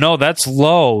 Wow, no, that's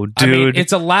low, dude. I mean,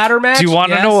 it's a ladder match. Do you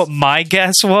want to know what my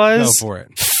guess was? Go for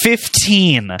it.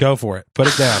 15. Go for it. Put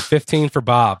it down. 15 for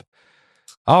Bob.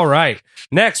 All right.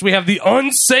 Next, we have the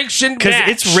unsanctioned match.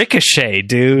 Because it's Ricochet,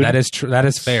 dude. That is true. That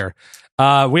is fair.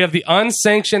 We have the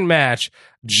unsanctioned match.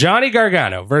 Johnny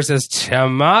Gargano versus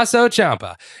Tommaso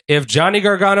Ciampa. If Johnny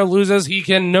Gargano loses, he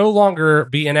can no longer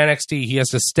be in NXT. He has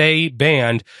to stay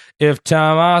banned. If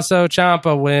Tommaso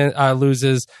Ciampa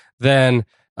loses, then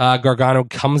Gargano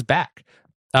comes back.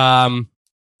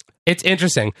 It's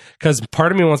interesting because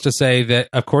part of me wants to say that,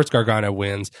 of course, Gargano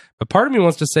wins, but part of me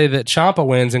wants to say that Ciampa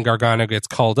wins and Gargano gets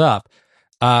called up.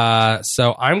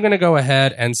 So I'm going to go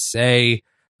ahead and say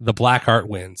the Blackheart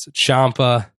wins.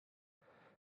 Ciampa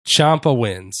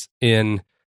wins in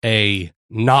a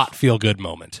not feel good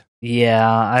moment. Yeah,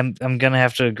 I'm gonna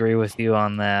have to agree with you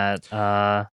on that.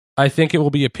 I think it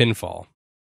will be a pinfall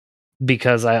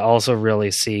because I also really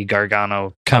see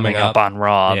Gargano coming up on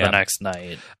Raw the next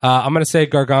night. I'm gonna say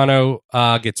Gargano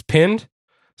gets pinned,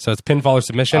 so it's pinfall or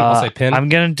submission. I'll say pin. I'm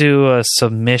gonna do a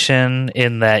submission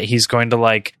in that he's going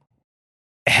to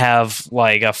have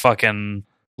a fucking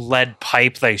lead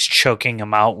pipe that he's choking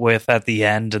him out with at the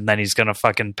end, and then he's gonna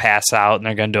fucking pass out, and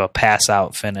they're gonna do a pass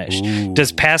out finish. Ooh.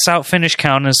 Does pass out finish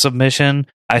count as submission?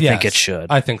 I think it should.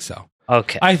 I think so.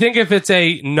 Okay. I think if it's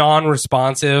a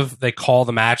non-responsive, they call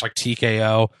the match like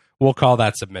TKO, we'll call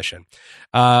that submission.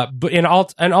 But and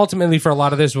ultimately for a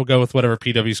lot of this, we'll go with whatever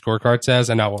PW scorecard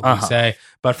says and not what we say.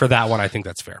 But for that one, I think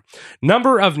that's fair.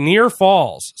 Number of near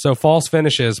falls, so false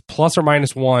finishes, plus or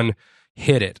minus 1,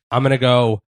 hit it. I'm gonna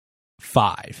go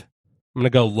 5. I'm going to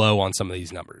go low on some of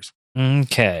these numbers.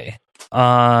 Okay.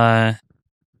 Bob,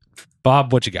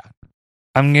 what you got?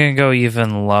 I'm going to go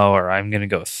even lower. I'm going to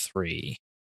go 3.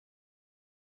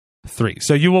 3.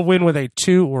 So you will win with a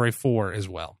 2 or a 4 as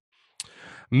well.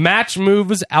 Match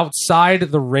moves outside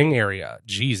the ring area.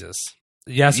 Jesus.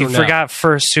 Yes or no? You forgot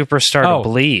first superstar to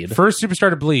bleed. First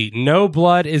superstar to bleed. No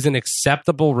blood is an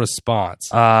acceptable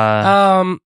response.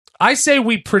 I say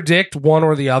we predict one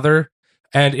or the other.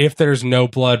 And if there's no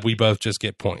blood, we both just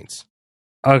get points.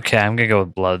 Okay, I'm going to go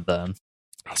with blood then.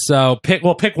 So pick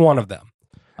one of them.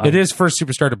 It is first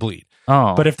superstar to bleed.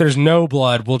 Oh. But if there's no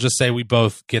blood, we'll just say we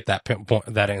both get that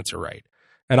answer right.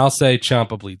 And I'll say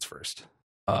Ciampa bleeds first.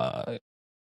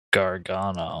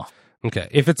 Gargano. Okay.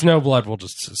 If it's no blood, we'll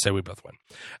just say we both win.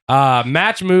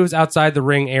 Match moves outside the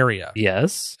ring area.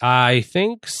 Yes. I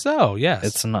think so, yes.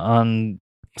 It's an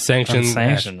unsanctioned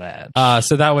match.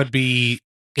 So that would be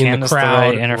in the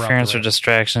crowd, interference or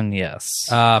distraction. Yes,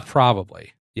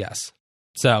 probably yes.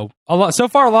 So so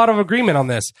far, a lot of agreement on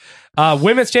this.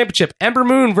 Women's Championship: Ember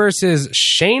Moon versus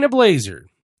Shayna Baszler.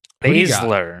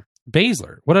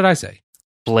 Baszler. What did I say?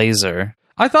 Blazer.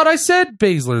 I thought I said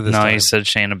Baszler this time. No, you said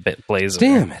Shayna Baszler.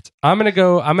 Damn it! I'm gonna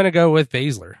go with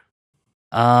Baszler.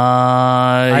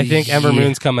 I think Ember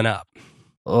Moon's coming up.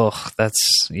 Ugh,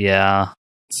 that's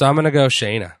So I'm gonna go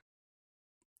Shayna.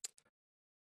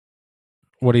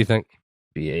 What do you think?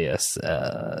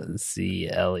 BASZLER.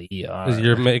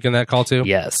 You're making that call too?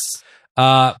 Yes.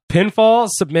 Pinfall,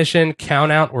 submission,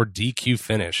 count out, or DQ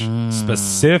finish.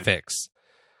 Specifics.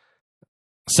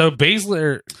 So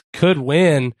Baszler could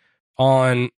win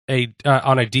on a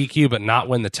DQ, but not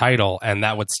win the title, and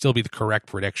that would still be the correct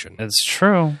prediction. It's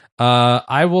true.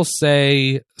 I will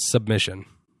say submission.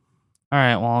 All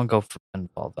right. Well, I'll go for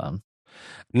pinfall then.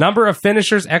 Number of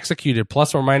finishers executed,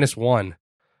 plus or minus 1.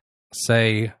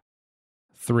 Say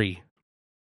 3.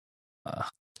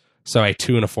 So a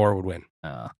 2 and a 4 would win.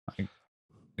 I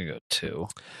go 2.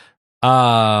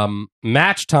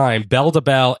 Match time, bell to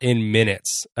bell in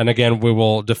minutes. And again, we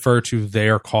will defer to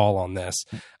their call on this.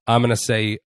 I'm gonna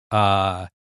say 12.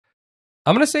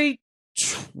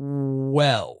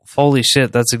 Holy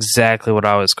shit, that's exactly what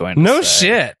I was going to say. No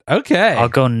shit. Okay. I'll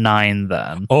go 9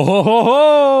 then.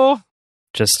 Oh.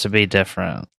 Just to be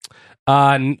different.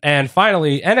 And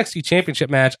finally, NXT Championship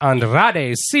match,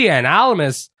 Andrade Cien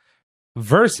Almas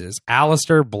versus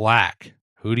Aleister Black.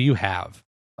 Who do you have?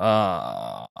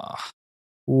 Aleister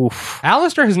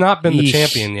has not been the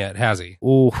champion yet, has he?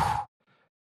 Oof.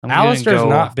 Aleister has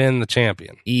not been the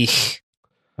champion.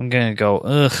 I'm gonna go.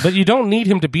 Ugh. But you don't need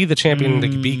him to be the champion to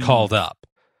be called up.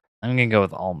 I'm gonna go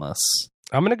with Almas.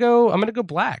 I'm gonna go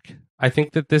Black. I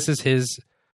think that this is his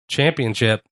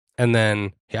championship. And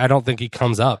then I don't think he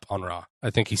comes up on Raw. I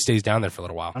think he stays down there for a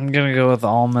little while. I'm going to go with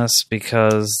Almas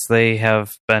because they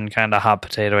have been kind of hot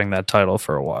potatoing that title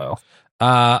for a while.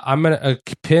 I'm going to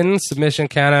pin, submission,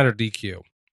 count out, or DQ.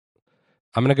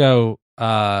 I'm going to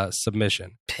go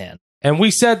submission. Pin. And we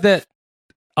said that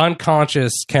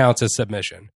unconscious counts as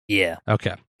submission. Yeah.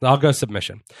 Okay. I'll go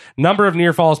submission. Number of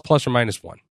near falls, plus or minus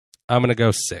 1. I'm going to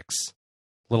go 6. A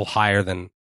little higher than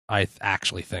I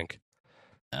actually think.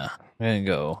 I'm going to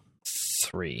go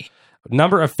 3.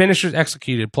 Number of finishers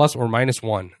executed, plus or minus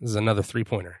 1. This is another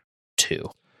 3-pointer. 2.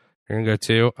 You're going to go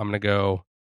 2. I'm going to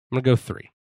go 3.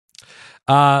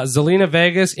 Zelina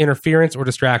Vegas, interference or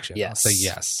distraction? Yes. I'll say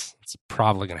yes. It's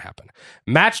probably going to happen.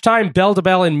 Match time, bell to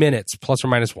bell in minutes, plus or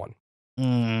minus 1.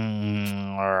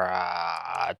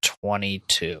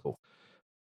 22.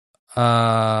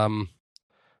 I'm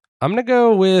going to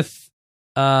go with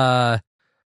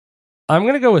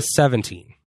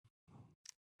 17.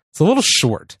 It's a little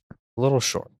short.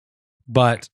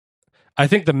 But I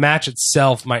think the match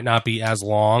itself might not be as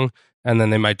long, and then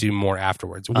they might do more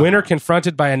afterwards. Winner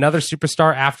confronted by another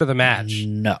superstar after the match.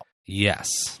 No.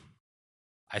 Yes.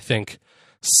 I think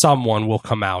someone will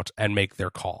come out and make their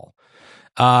call.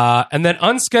 And then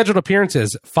unscheduled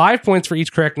appearances, 5 points for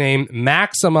each correct name,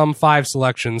 maximum 5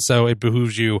 selections. So it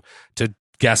behooves you to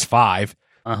guess 5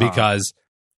 because,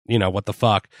 what the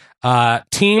fuck.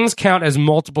 Teams count as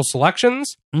multiple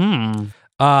selections.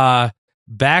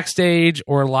 Backstage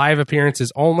or live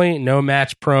appearances only, no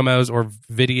match promos or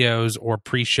videos or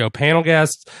pre-show panel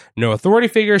guests, no authority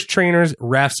figures, trainers,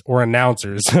 refs, or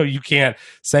announcers. So you can't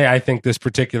say, I think this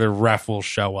particular ref will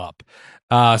show up.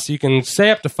 So you can say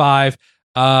up to 5.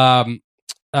 Lars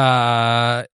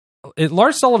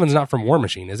Sullivan's not from War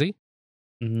Machine, is he?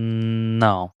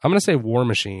 No. I'm going to say War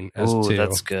Machine as 2.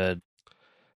 That's good.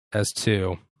 As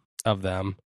 2 of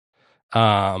them.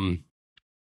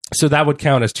 So that would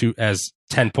count as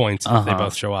 10 points if they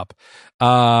both show up.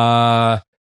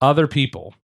 Other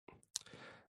people.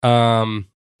 Now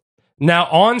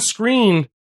on screen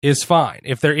is fine.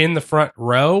 If they're in the front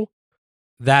row,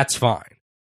 that's fine.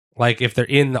 Like if they're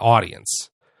in the audience.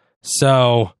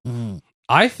 So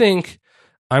I think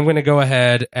I'm going to go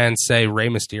ahead and say Rey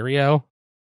Mysterio.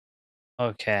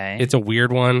 Okay. It's a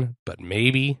weird one, but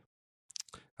maybe.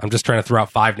 I'm just trying to throw out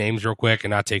 5 names real quick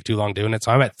and not take too long doing it.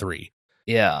 So I'm at 3.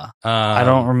 Yeah. I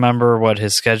don't remember what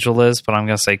his schedule is, but I'm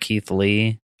going to say Keith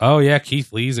Lee. Oh, yeah.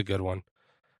 Keith Lee's a good one.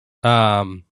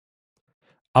 I'm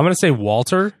going to say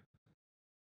Walter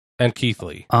and Keith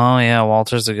Lee. Oh, yeah.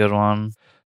 Walter's a good one.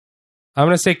 I'm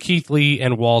going to say Keith Lee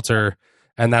and Walter,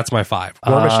 and that's my 5.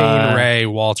 War Machine, Ray,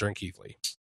 Walter, and Keith Lee.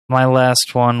 My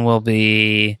last one will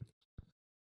be...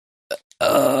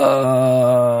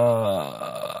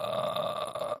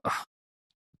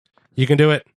 You can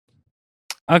do it.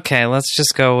 Okay, let's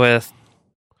just go with...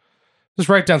 Just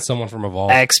write down someone from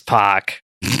Evolve. X-Pac.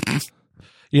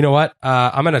 You know what?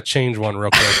 I'm going to change one real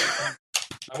quick.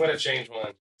 I'm going to change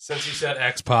one. Since you said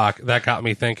X-Pac, that got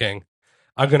me thinking.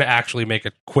 I'm going to actually make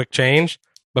a quick change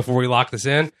before we lock this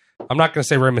in. I'm not going to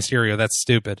say Rey Mysterio. That's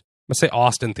stupid. I'm going to say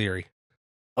Austin Theory.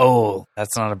 Oh,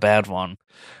 that's not a bad one.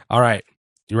 All right.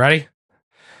 You ready?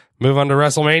 Move on to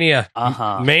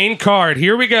WrestleMania. Main card.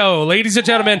 Here we go. Ladies and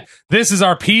gentlemen, this is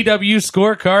our PW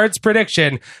Scorecards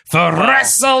prediction for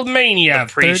WrestleMania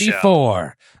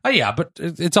 34. Oh, yeah, but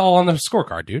it's all on the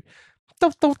scorecard, dude.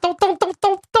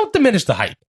 Don't diminish the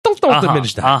hype. Don't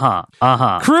diminish the hype.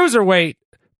 Cruiserweight.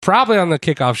 Probably on the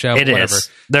kickoff show. It is.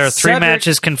 There are 3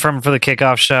 matches confirmed for the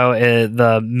kickoff show: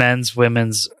 the men's,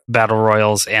 women's battle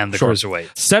royals, and the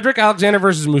cruiserweight. Cedric Alexander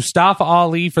versus Mustafa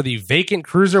Ali for the vacant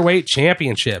cruiserweight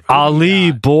championship.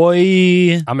 Ali,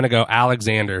 boy. I'm going to go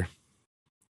Alexander.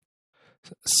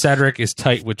 Cedric is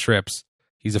tight with trips.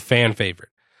 He's a fan favorite.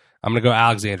 I'm going to go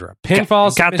Alexander.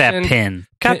 Pinfall. Got that pin.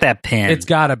 Got that pin. It's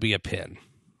got to be a pin.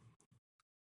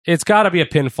 It's got to be a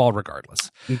pinfall regardless.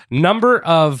 Number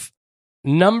of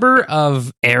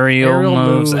aerial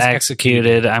moves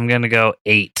executed. I'm going to go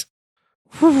 8.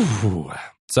 Whew.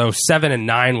 So 7 and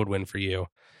 9 would win for you.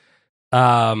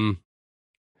 I'm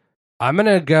going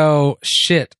to go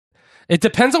shit. It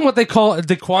depends on what they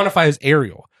quantify as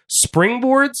aerial.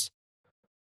 Springboards?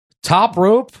 Top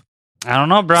rope? I don't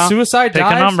know, bro. Suicide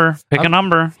dives? Pick a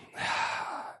number.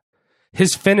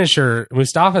 His finisher,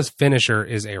 Mustafa's finisher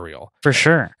is aerial. For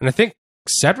sure. And I think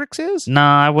Cedric's is? No,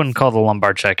 I wouldn't call the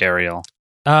lumbar check aerial.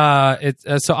 So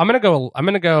I'm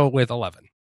gonna go with 11,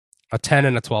 a 10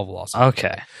 and a 12 will also.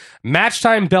 Okay. Match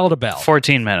time bell to bell.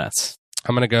 14 minutes.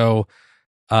 I'm gonna go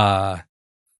 11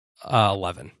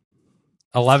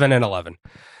 and 11.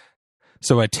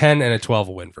 So a 10 and a 12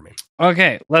 will win for me.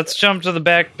 Okay, let's jump to the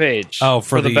back page. Oh,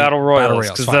 for the Battle Royals,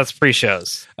 because that's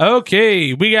pre-shows.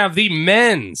 Okay, we have the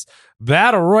men's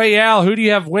Battle Royale. Who do you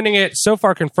have winning it? So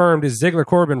far confirmed is Ziggler,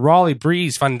 Corbin, Raleigh,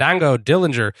 Breeze, Fandango,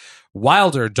 Dillinger,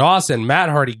 Wilder, Dawson, Matt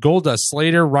Hardy, Goldust,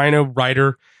 Slater, Rhino,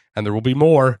 Ryder, and there will be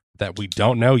more that we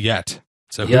don't know yet.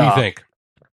 So who do you think?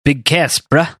 Big Cass,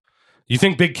 bruh. You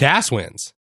think Big Cass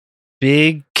wins?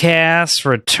 Big Cass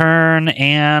return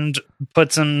and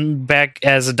puts him back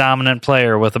as a dominant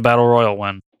player with a Battle Royal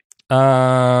win.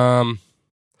 Part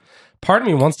of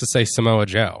me wants to say Samoa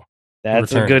Joe.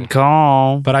 That's returning. A good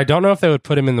call. But I don't know if they would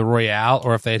put him in the Royale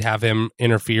or if they'd have him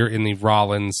interfere in the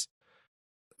Rollins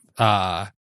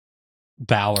Balor.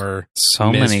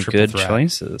 So many good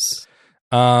choices.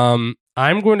 I'm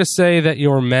going to say that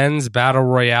your men's Battle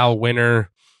Royale winner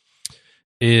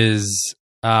is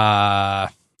Ziggler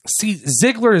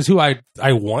is who I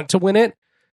want to win it.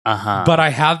 But I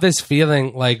have this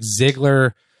feeling like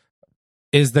Ziggler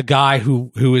is the guy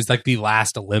who is like the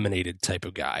last eliminated type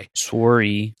of guy.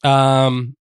 Sorry.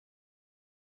 I'm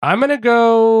gonna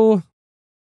go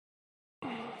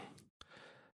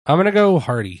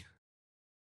Hardy.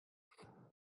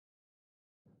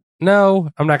 No,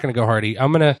 I'm not gonna go Hardy.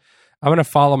 I'm gonna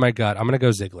follow my gut. I'm gonna go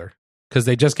Ziggler because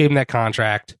they just gave him that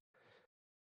contract.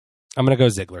 I'm gonna go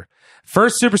Ziggler.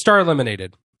 First superstar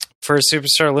eliminated. First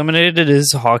superstar eliminated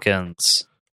is Hawkins.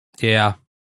 Yeah.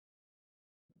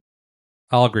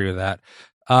 I'll agree with that.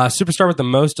 Superstar with the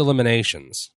most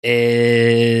eliminations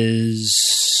is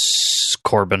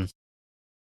Corbin.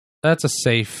 That's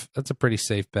a pretty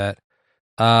safe bet.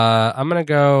 I'm gonna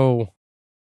go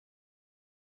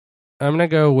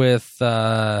with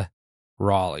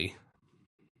Raleigh.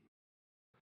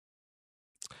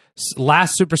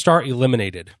 Last superstar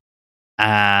eliminated.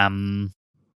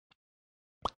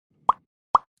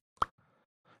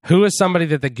 Who is somebody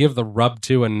that they give the rub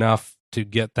to enough to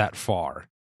get that far?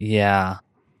 Yeah.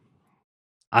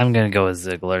 I'm going to go with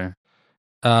Ziggler.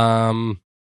 I'm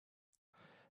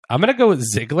going to go with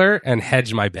Ziggler and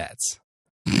hedge my bets.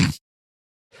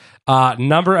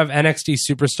 Number of NXT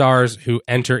superstars who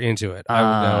enter into it. I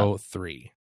will go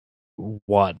 3.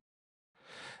 What?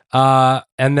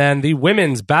 And then the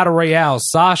women's Battle Royale,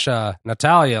 Sasha,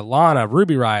 Natalya, Lana,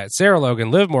 Ruby Riott, Sarah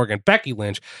Logan, Liv Morgan, Becky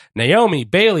Lynch, Naomi,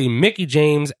 Bayley, Mickie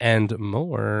James, and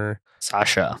more.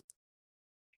 Sasha.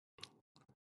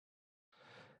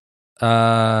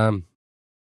 I'm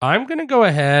going to go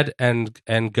ahead and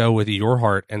go with your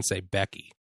heart and say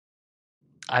Becky.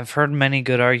 I've heard many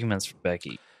good arguments for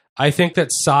Becky. I think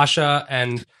that Sasha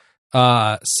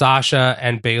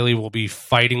and Bayley will be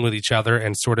fighting with each other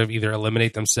and sort of either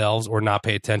eliminate themselves or not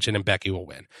pay attention, and Becky will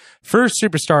win. First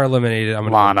superstar eliminated, I'm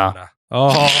going to Lana.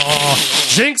 Oh,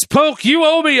 Jinx Poke, you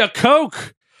owe me a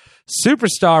Coke.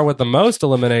 Superstar with the most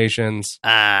eliminations.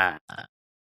 I'm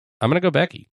going to go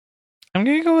Becky. I'm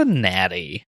going to go with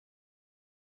Natty.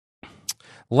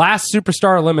 Last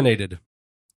superstar eliminated.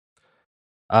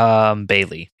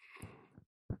 Bayley.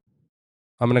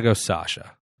 I'm going to go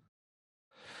Sasha.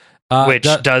 Which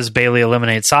does Bayley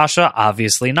eliminate Sasha?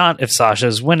 Obviously not, if Sasha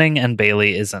is winning and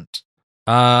Bayley isn't.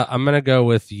 I'm going to go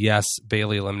with yes,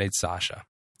 Bayley eliminates Sasha.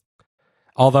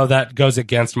 Although that goes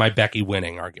against my Becky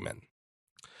winning argument.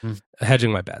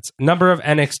 Hedging my bets. Number of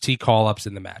NXT call-ups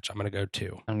in the match. I'm going to go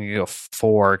 2. I'm going to go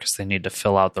 4 because they need to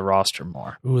fill out the roster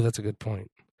more. Ooh, that's a good point.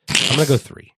 I'm going to go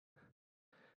 3.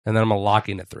 And then I'm going to lock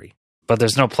in at 3. But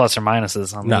there's no plus or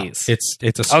minuses on these.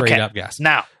 It's a straight up guess.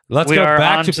 Now, let's go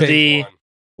back to page 1.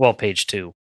 Well, page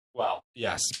 2. Well,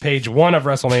 yes. Page 1 of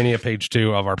WrestleMania, page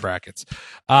 2 of our brackets.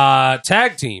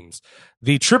 Tag teams.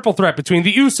 The triple threat between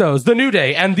the Usos, the New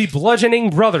Day, and the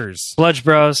Bludgeoning Brothers. Bludge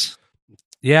Bros.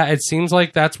 Yeah, it seems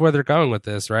like that's where they're going with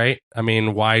this, right? I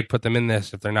mean, why put them in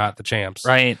this if they're not the champs?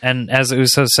 Right, and as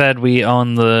Uso said, we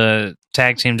own the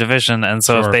tag team division, and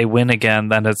so if they win again,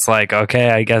 then it's like, okay,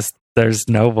 I guess there's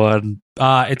no one.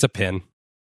 It's a pin.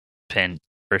 Pin,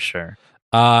 for sure.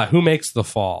 Who makes the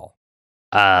fall?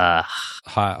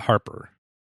 Harper.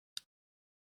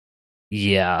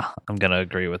 Yeah, I'm going to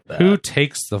agree with that. Who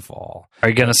takes the fall? Are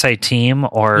you going to say team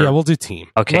or? Yeah, we'll do team.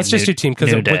 Okay, let's just do team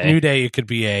because with New Day, it could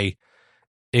be a.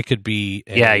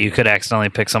 Yeah, you could accidentally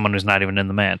pick someone who's not even in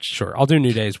the match. Sure, I'll do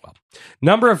New Day as well.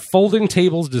 Number of folding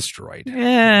tables destroyed.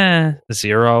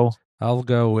 0. I'll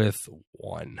go with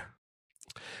 1.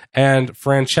 And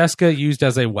Francesca used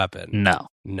as a weapon.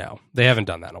 No, they haven't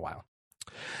done that in a while.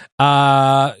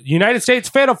 United States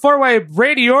Fatal 4-Way,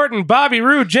 Randy Orton, Bobby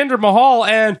Roode, Jinder Mahal,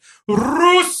 and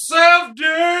Rusev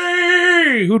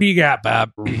Day. Who do you got,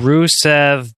 Bob?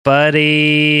 Rusev,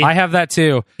 buddy. I have that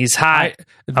too. He's hot.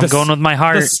 I'm going with my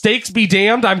heart. The stakes be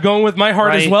damned. I'm going with my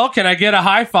heart as well. Can I get a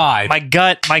high five? My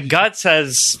gut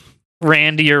says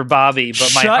Randy or Bobby,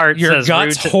 but my heart says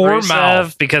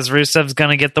Rusev because Rusev's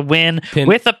going to get the win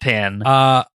with a pin.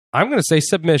 I'm going to say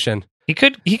submission. He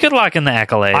could lock in the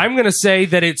accolade. I'm going to say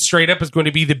that it straight up is going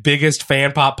to be the biggest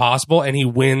fan pop possible, and he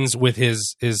wins with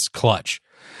his clutch.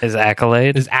 His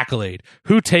accolade? His accolade.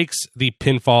 Who takes the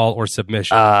pinfall or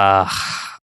submission? I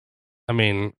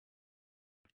mean,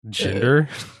 Jinder?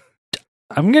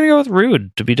 I'm going to go with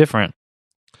rude to be different.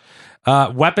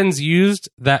 Weapons used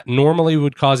that normally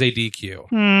would cause a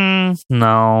DQ.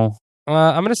 No.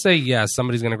 I'm going to say yes.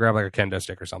 Somebody's going to grab like a kendo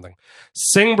stick or something.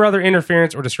 Sing brother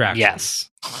interference or distraction. Yes.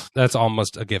 That's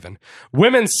almost a given.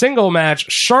 Women's single match,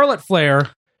 Charlotte Flair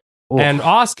and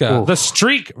Asuka. The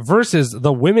streak versus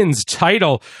the women's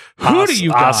title. Who do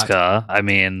you got? Asuka. I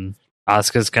mean,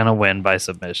 Asuka's going to win by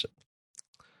submission.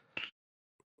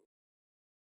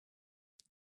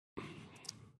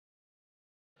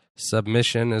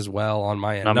 Submission as well on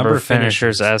my end. Number of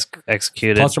finishers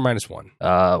executed. Plus or minus 1?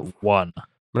 1.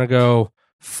 I'm going to go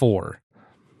 4.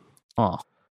 Oh.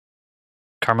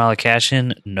 Carmella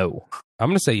cash-in? No. I'm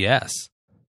going to say yes.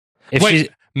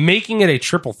 Wait, making it a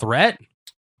triple threat?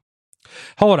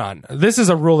 Hold on. This is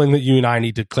a ruling that you and I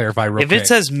need to clarify real quick. If it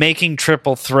says making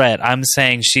triple threat, I'm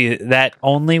saying that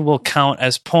only will count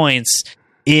as points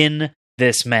in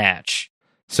this match.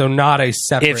 So not a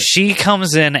separate... If she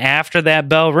comes in after that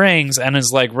bell rings and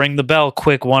is like, ring the bell,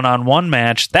 quick one-on-one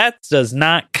match, that does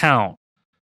not count.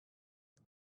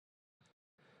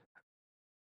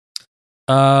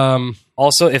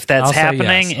 Also, if that's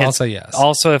happening, I'll say yes.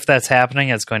 Also, if that's happening,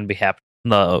 it's going to be happening on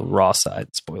the Raw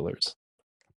side. Spoilers.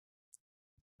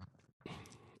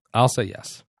 I'll say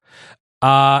yes.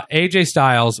 AJ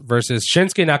Styles versus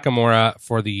Shinsuke Nakamura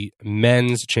for the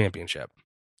men's championship.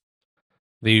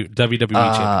 The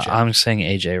WWE championship. I'm saying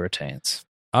AJ retains.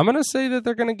 I'm going to say that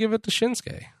they're going to give it to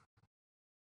Shinsuke.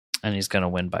 And he's going to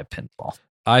win by pinfall.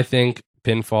 I think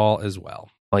pinfall as well.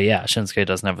 Well, yeah, Shinsuke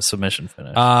doesn't have a submission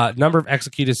finish. Number of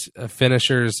executed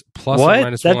finishers plus what? or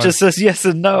minus that 1. That just says yes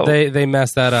and no. They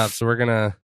messed that up, so we're going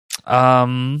to...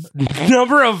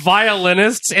 Number of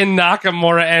violinists in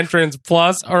Nakamura entrance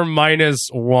plus or minus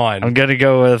 1. I'm going to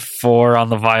go with 4 on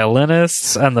the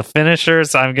violinists, and the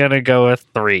finishers, I'm going to go with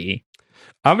 3.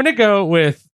 I'm going to go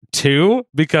with 2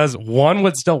 because 1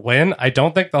 would still win. I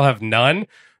don't think they'll have none,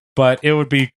 but it would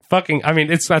be fucking... I mean,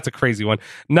 that's a crazy one.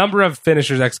 Number of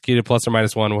finishers executed plus or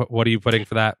minus 1. What are you putting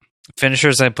for that?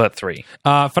 Finishers, I put 3.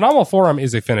 Phenomenal Forearm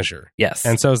is a finisher. Yes.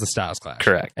 And so is the Styles Clash.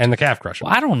 Correct. And the Calf Crusher.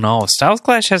 Well, I don't know. Styles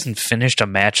Clash hasn't finished a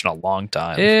match in a long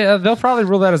time. They'll probably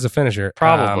rule that as a finisher.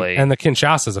 Probably. And the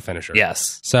Kinshasa is a finisher.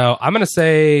 Yes. So I'm going to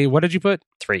say... What did you put?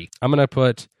 3. I'm going to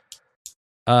put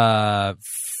 5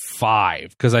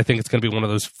 because I think it's going to be one of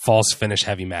those false finish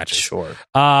heavy matches. Sure.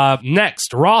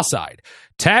 Next, Raw side.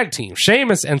 Tag team,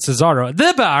 Sheamus and Cesaro.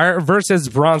 The Bar versus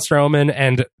Braun Strowman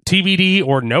and TBD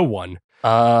or no one.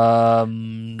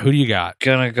 Who do you got?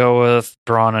 Gonna go with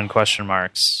Braun and question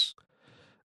marks.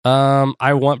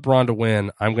 I want Braun to win.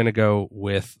 I'm gonna go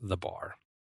with the Bar.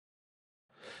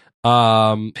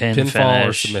 Pinfall finish.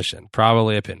 or submission?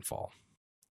 Probably a pinfall.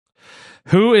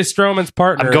 Who is Strowman's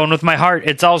partner? I'm going with my heart.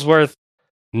 It's Ellsworth.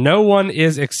 No one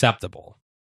is acceptable.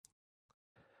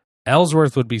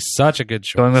 Ellsworth would be such a good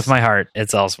choice. Going with my heart.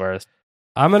 It's Ellsworth.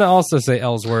 I'm going to also say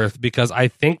Ellsworth because I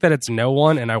think that it's no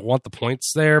one and I want the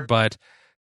points there, but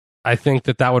I think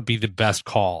that would be the best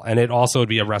call. And it also would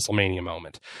be a WrestleMania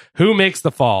moment. Who makes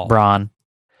the fall? Braun.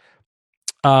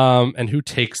 And who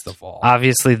takes the fall?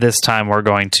 Obviously, this time we're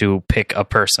going to pick a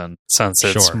person since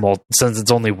it's since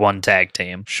it's only one tag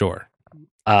team. Sure.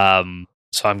 So I'm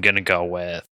going to go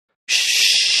with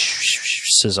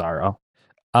Cesaro.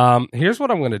 Here's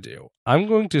what I'm going to do. I'm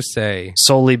going to say...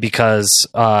 Solely because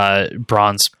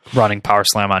Braun's running power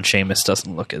slam on Sheamus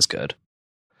doesn't look as good.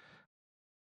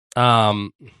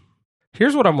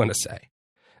 Here's what I'm going to say.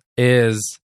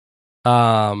 Is...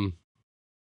 I'm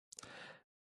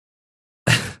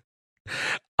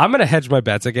going to hedge my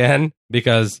bets again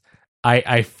because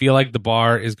I feel like the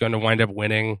Bar is going to wind up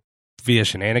winning via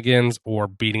shenanigans or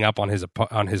beating up on his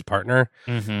partner.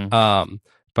 Mm-hmm.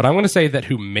 But I'm going to say that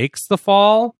who makes the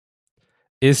fall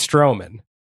is Strowman.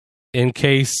 In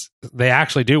case they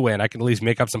actually do win, I can at least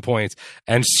make up some points.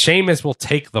 And Sheamus will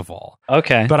take the fall.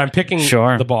 Okay. But I'm picking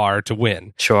the Bar to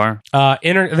win. Sure.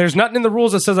 There's nothing in the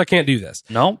rules that says I can't do this.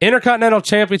 No. Intercontinental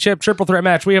Championship triple threat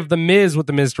match. We have The Miz with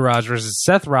The Miztourage versus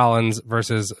Seth Rollins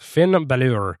versus Finn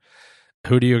Balor.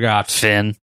 Who do you got?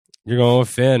 Finn. You're going with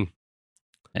Finn.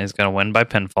 And he's going to win by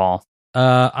pinfall.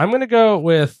 I'm going to go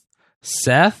with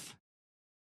Seth.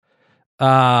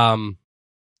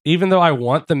 Even though I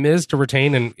want The Miz to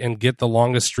retain and get the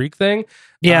longest streak thing.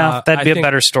 Yeah, that'd be a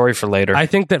better story for later. I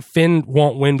think that Finn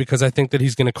won't win because I think that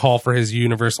he's going to call for his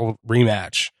Universal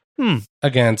rematch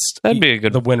against that'd be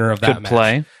the winner of that good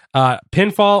play.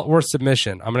 Pinfall or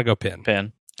submission? I'm going to go pin.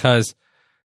 Pin. Because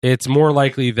it's more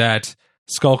likely that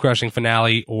skull-crushing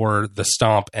finale or the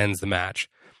stomp ends the match.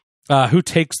 Who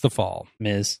takes the fall?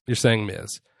 Miz. You're saying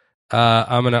Miz.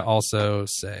 I'm going to also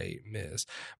say Miz.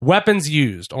 Weapons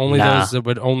used. Only those that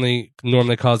would only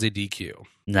normally cause a DQ.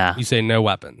 Nah. You say no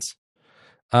weapons.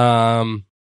 I'm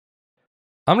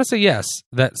going to say yes,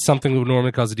 that something that would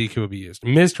normally cause a DQ would be used.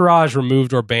 Miztourage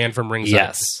removed or banned from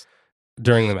ringside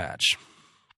during the match.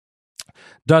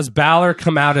 Does Balor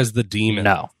come out as the demon?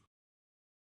 No.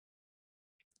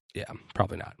 Yeah,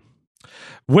 probably not.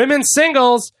 Women's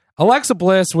singles. Alexa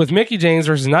Bliss with Mickie James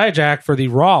versus Nia Jax for the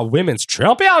Raw Women's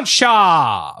Championship.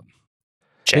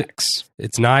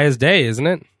 It's Nia's day, isn't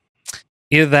it?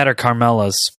 Either that or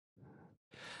Carmella's.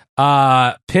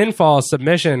 Pinfall,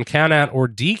 submission, countout, or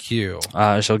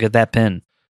DQ. She'll get that pin.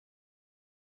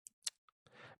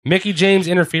 Mickie James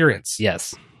interference.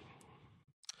 Yes.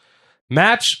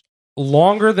 Match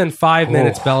longer than 5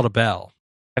 minutes, bell to bell.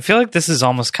 I feel like this is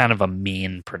almost kind of a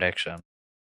mean prediction.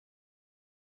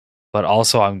 But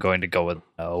also I'm going to go with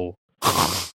no.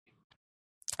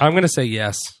 I'm going to say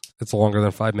yes. It's longer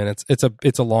than 5 minutes.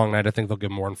 It's a long night. I think they'll give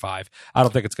more than 5. I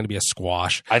don't think it's going to be a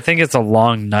squash. I think it's a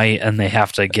long night and they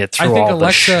have to get through all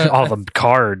the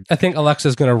card. I think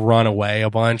Alexa's going to run away a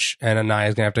bunch and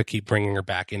Ania's going to have to keep bringing her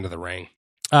back into the ring.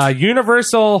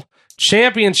 Universal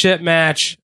Championship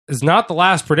match is not the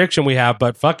last prediction we have,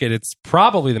 but fuck it. It's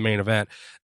probably the main event.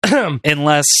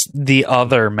 Unless the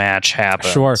other match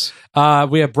happens. Sure.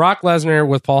 We have Brock Lesnar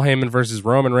with Paul Heyman versus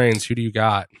Roman Reigns. Who do you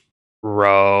got?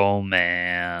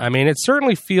 Roman. I mean, it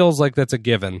certainly feels like that's a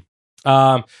given.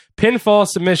 Pinfall,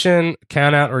 submission,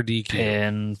 countout, or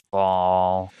DQ?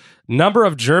 Pinfall. Number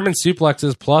of German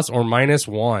suplexes plus or minus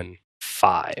 1?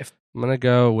 5. I'm going to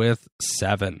go with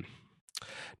 7.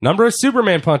 Number of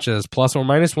Superman punches plus or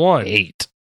minus 1? 8.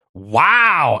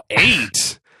 Wow,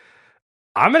 8.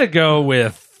 I'm going to go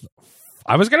with...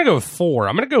 I was going to go with 4.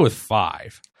 I'm going to go with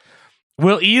 5.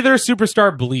 Will either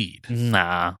superstar bleed?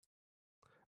 Nah.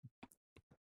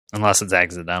 Unless it's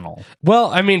accidental.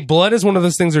 Well, I mean, blood is one of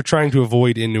those things they're trying to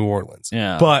avoid in New Orleans.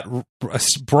 Yeah. But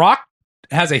Brock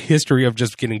has a history of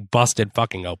just getting busted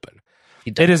fucking open.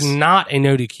 It is not a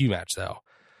no DQ match, though.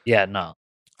 Yeah, no.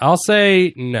 I'll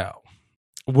say no.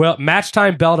 Well, match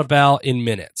time bell to bell in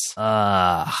minutes.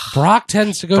 Brock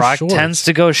tends to go short. Brock tends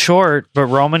to go short, but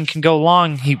Roman can go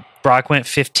long. Brock went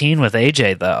 15 with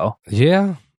AJ, though.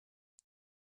 Yeah.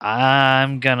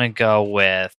 I'm going to go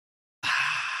with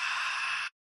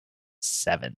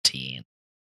 17.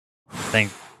 I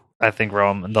think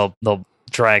Roman, they'll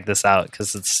drag this out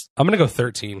because it's... I'm going to go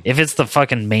 13. If it's the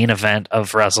fucking main event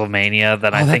of WrestleMania,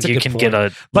 then I think you can get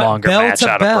a longer match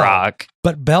out of Brock.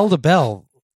 But bell to bell,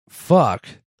 fuck.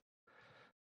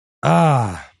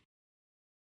 How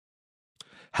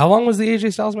long was the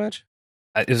AJ Styles match?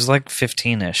 It was like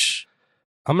 15-ish.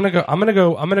 I'm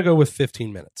gonna go with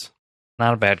 15 minutes.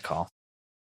 Not a bad call.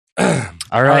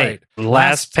 All right.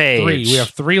 Last page. 3. We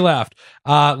have 3 left.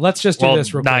 Let's just do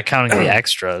this real quick. Not counting the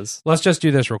extras. Let's just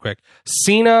do this real quick.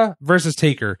 Cena versus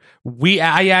Taker.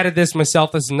 I added this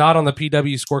myself. This is not on the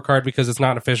PW scorecard because it's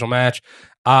not an official match.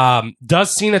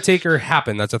 Does Cena Taker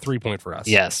happen? That's a 3-point for us.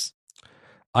 Yes.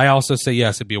 I also say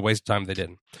yes. It'd be a waste of time if they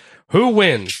didn't. Who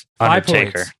wins? 5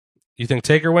 Undertaker. points. You think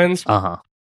Taker wins? Uh-huh.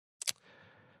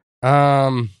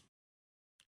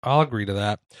 I'll agree to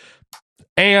that.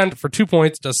 And for 2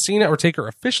 points, does Cena or Taker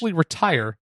officially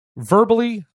retire,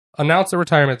 verbally announce their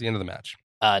retirement at the end of the match?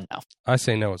 No. I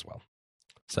say no as well.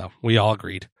 So we all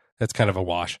agreed. That's kind of a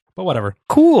wash, but whatever.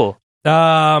 Cool.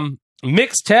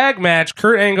 Mixed tag match,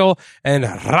 Kurt Angle and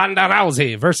Ronda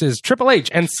Rousey versus Triple H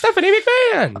and Stephanie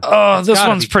McMahon. Oh, this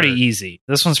one's pretty easy.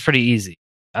 This one's pretty easy.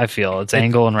 I feel it's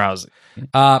Angle and Rousey.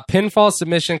 Pinfall,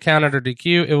 submission, countout, or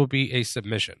DQ. It will be a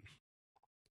submission.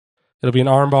 It'll be an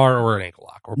armbar or an ankle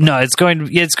lock. No, it's going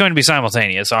to be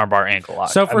simultaneous armbar, ankle lock.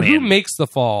 So who makes the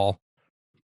fall,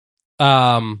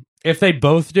 if they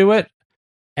both do it,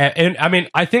 and I mean,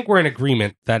 I think we're in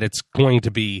agreement that it's going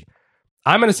to be.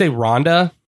 I'm going to say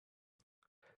Ronda.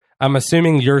 I'm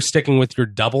assuming you're sticking with your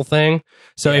double thing.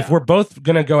 So if we're both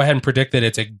going to go ahead and predict that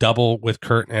it's a double with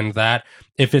Kurt and that,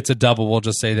 if it's a double, we'll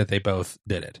just say that they both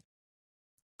did it.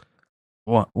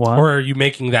 What? Or are you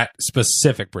making that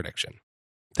specific prediction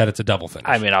that it's a double finish?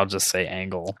 I mean, I'll just say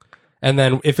Angle. And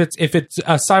then if it's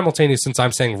simultaneous, since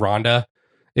I'm saying Ronda,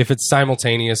 if it's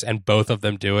simultaneous and both of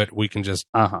them do it, we can just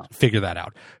figure that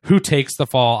out. Who takes the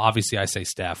fall? Obviously, I say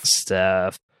Steph.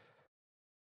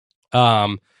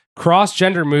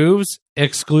 Cross-gender moves,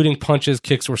 excluding punches,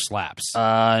 kicks, or slaps.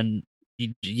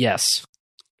 Yes.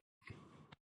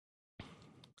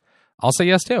 I'll say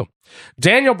yes, too.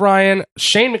 Daniel Bryan,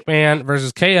 Shane McMahon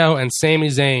versus KO and Sami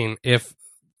Zayn. If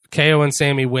KO and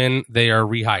Sami win, they are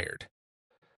rehired.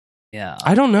 Yeah.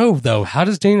 I don't know, though. How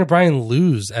does Daniel Bryan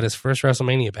lose at his first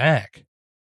WrestleMania back?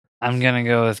 I'm going to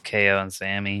go with KO and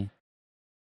Sammy.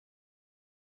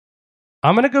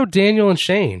 I'm going to go Daniel and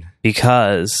Shane.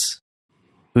 Because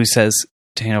who says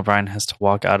Daniel Bryan has to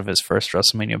walk out of his first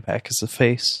WrestleMania back as a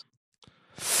face?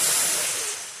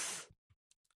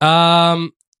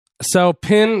 So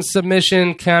pin,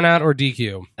 submission, count out, or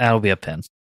DQ? That'll be a pin.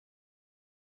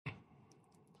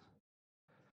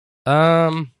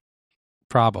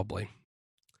 Probably.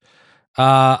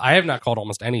 I have not called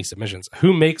almost any submissions.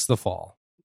 Who makes the fall?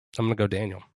 I'm going to go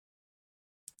Daniel.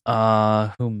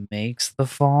 Who makes the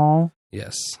fall?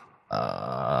 Yes. KO.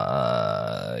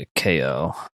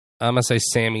 I'm going to say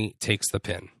Sammy takes the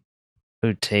pin.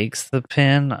 Who takes the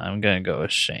pin? I'm going to go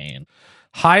with Shane.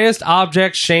 Highest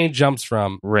object Shane jumps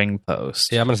from? Ring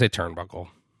post. Yeah, I'm going to say turnbuckle.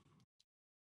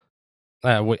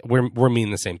 We're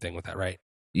meaning the same thing with that, right?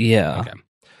 Yeah. Okay.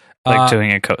 Doing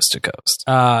it coast to coast.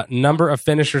 Number of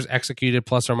finishers executed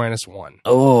plus or minus 1.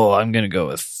 Oh, I'm going to go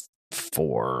with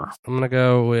 4. I'm going to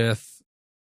go with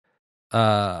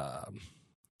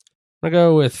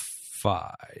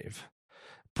 5.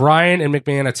 Bryan and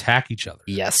McMahon attack each other.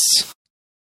 Yes.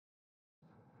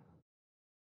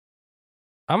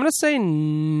 I'm going to say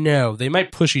no. They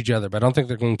might push each other, but I don't think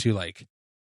they're going to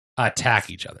attack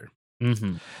each other.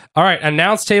 Mm-hmm. All right.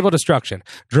 Announce table destruction.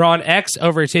 Draw an X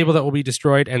over a table that will be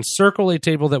destroyed and circle a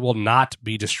table that will not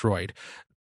be destroyed.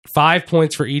 5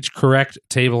 points for each correct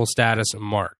table status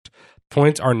marked.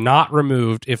 Points are not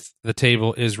removed if the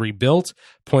table is rebuilt.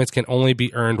 Points can only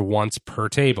be earned once per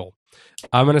table.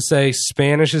 I'm going to say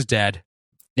Spanish is dead.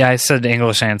 Yeah, I said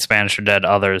English and Spanish are dead.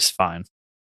 Others, fine.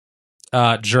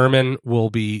 German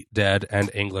will be dead and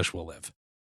English will live.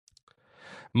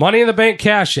 Money in the Bank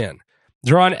cash in.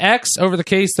 Draw an X over the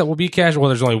case that will be cash. Well,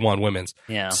 there's only one women's.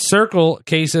 Yeah. Circle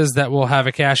cases that will have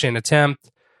a cash in attempt.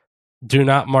 Do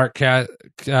not mark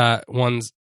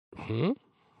ones.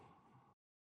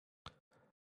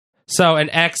 So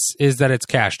an X is that it's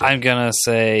cashed in. I'm going to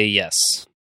say yes.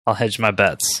 I'll hedge my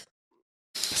bets.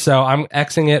 So I'm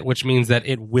Xing it, which means that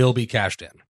it will be cashed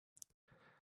in.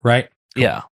 Right?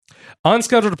 Yeah.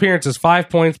 Unscheduled appearances, 5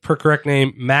 points per correct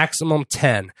name, maximum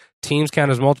 10. Teams count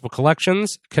as multiple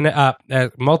selections.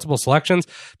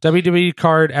 WWE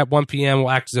card at 1 p.m.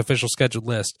 will act as official scheduled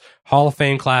list. Hall of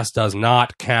Fame class does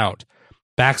not count.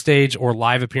 Backstage or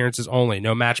live appearances only.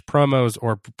 No match promos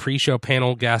or pre-show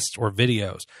panel guests or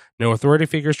videos. No authority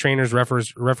figures, trainers,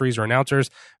 referees, or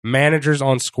announcers. Managers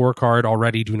on scorecard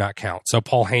already do not count. So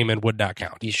Paul Heyman would not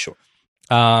count. You sure?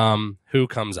 Who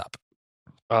comes up?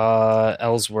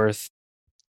 Ellsworth.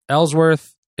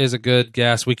 Ellsworth is a good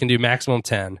guess. We can do maximum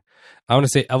 10. I want to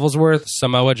say Ellsworth,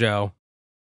 Samoa Joe.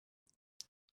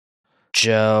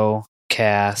 Joe,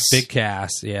 Cass. Big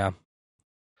Cass, yeah.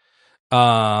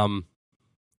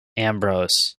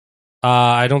 Ambrose.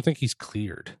 I don't think he's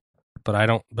cleared. But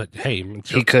hey. Sure.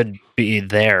 He could be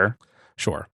there.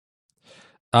 Sure.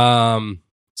 So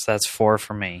that's 4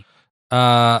 for me.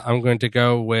 I'm going to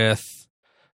go with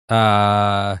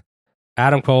Adam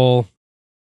Cole.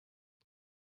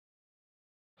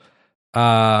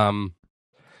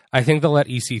 I think they'll let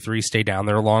EC3 stay down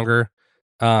there longer.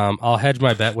 I'll hedge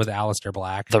my bet with Aleister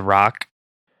Black. The Rock.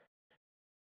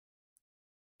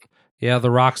 Yeah, The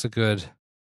Rock's a good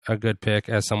pick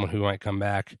as someone who might come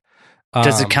back.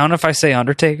 Does it count if I say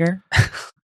Undertaker?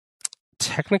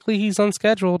 Technically, he's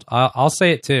unscheduled. I'll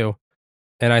say it too,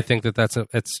 and I think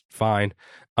it's fine.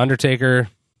 Undertaker.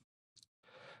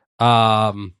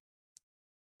 I'm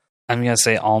gonna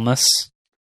say Almas.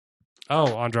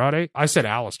 Oh, Andrade. I said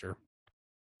Aleister.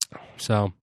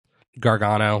 So,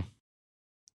 Gargano.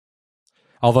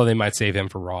 Although they might save him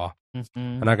for Raw. Mm-hmm.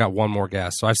 And I got one more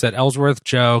guess. So I've said Ellsworth,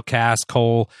 Joe, Cass,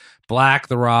 Cole, Black,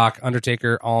 The Rock,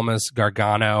 Undertaker, Almas,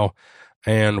 Gargano,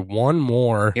 and one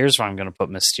more. Here's where I'm going to put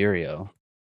Mysterio.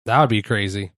 That would be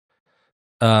crazy.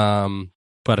 But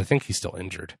I think he's still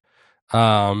injured.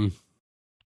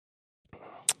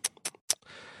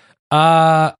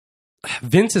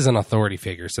 Vince is an authority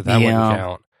figure, so that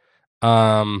wouldn't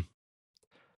count.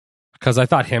 Because I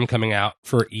thought him coming out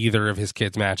for either of his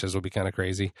kids' matches would be kind of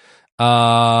crazy. Ric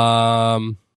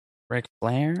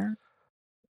Flair?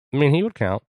 I mean, he would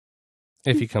count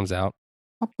if he comes out.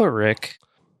 I'll put Rick.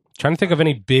 Trying to think of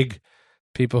any big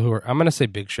people who are... I'm going to say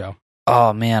Big Show.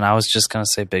 Oh, man, I was just going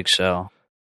to say Big Show.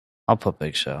 I'll put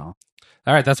Big Show.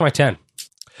 All right, that's my 10.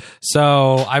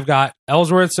 So I've got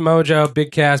Ellsworth, Samoa Joe,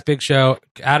 Big Cass, Big Show,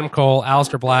 Adam Cole,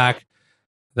 Aleister Black,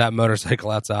 that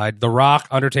motorcycle outside, The Rock,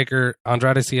 Undertaker,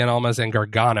 Andrade Cien Almas, and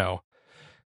Gargano.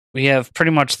 We have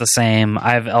pretty much the same.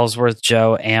 I have Ellsworth,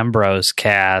 Joe, Ambrose,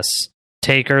 Cass,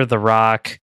 Taker, The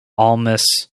Rock, Almas,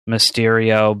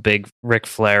 Mysterio, Big Ric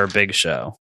Flair, Big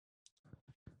Show.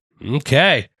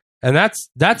 Okay. And that's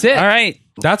it. All right.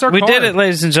 That's our We card. did it,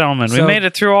 ladies and gentlemen. So- we made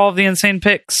it through all of the insane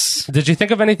picks. Did you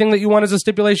think of anything that you want as a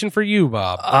stipulation for you,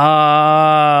 Bob?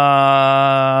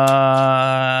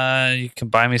 You can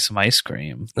buy me some ice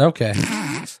cream. Okay.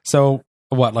 So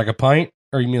what, like a pint?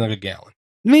 Or you mean like a gallon?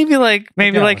 Maybe like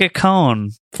gallon. a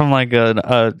cone from like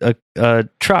a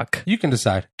truck. You can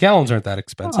decide. Gallons aren't that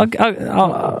expensive.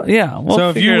 Yeah. We'll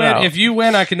So figure if you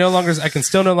win, I can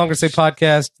still no longer say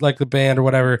podcast like the band or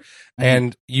whatever,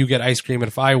 and you get ice cream. And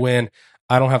if I win,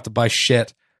 I don't have to buy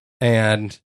shit,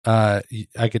 and I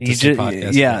get to say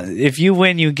podcast. Yeah. If you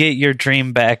win, you get your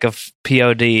dream back of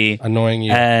POD. Annoying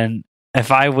you. And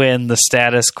if I win, the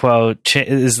status quo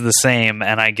is the same,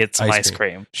 and I get some ice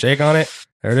cream. Shake on it.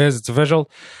 There it is. It's official.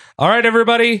 All right,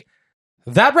 everybody.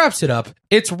 That wraps it up.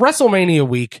 It's WrestleMania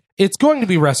week. It's going to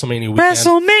be WrestleMania weekend.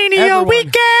 WrestleMania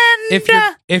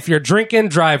weekend. If you're drinking,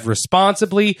 drive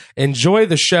responsibly. Enjoy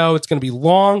the show. It's going to be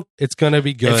long. It's going to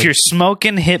be good. If you're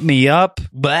smoking, hit me up.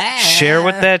 Share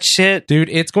with that shit. Dude,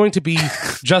 it's going to be,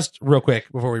 just real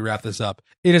quick before we wrap this up,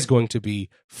 it is going to be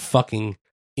fucking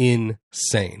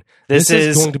insane. This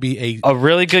is going to be a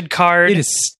really good card. It is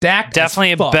stacked.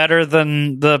 Definitely better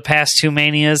than the past two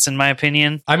Manias, in my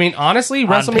opinion. I mean, honestly,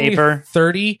 WrestleMania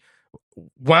 30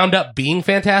 wound up being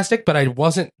fantastic, but I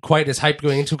wasn't quite as hyped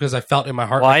going into because I felt in my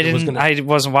heart. Well, I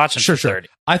wasn't watching for 30.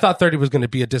 I thought 30 was going to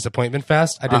be a disappointment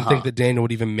fest. I didn't think that Daniel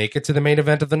would even make it to the main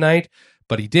event of the night,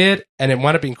 but he did, and it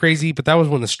wound up being crazy. But that was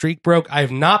when the streak broke. I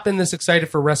have not been this excited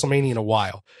for WrestleMania in a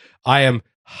while. I am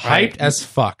hyped as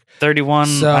fuck.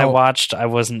 31 I watched. I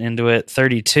wasn't into it.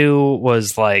 32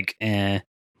 was like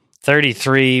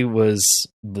 33 was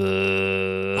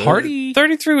the Hardy.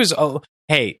 33 was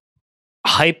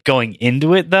hype going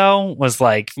into it though was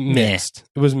like mixed.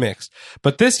 It was mixed.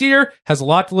 But this year has a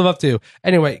lot to live up to.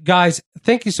 Anyway, guys,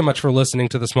 thank you so much for listening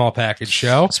to the Small Package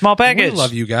Show. Small Package. We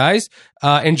love you guys.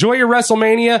 Enjoy your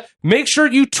WrestleMania. Make sure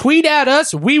you tweet at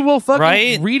us. We will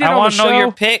fucking read it on the show. I want to know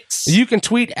your picks. You can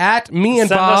tweet at me and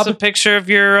Send Bob. us a picture of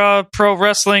your pro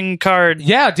wrestling card.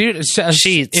 Yeah, dude.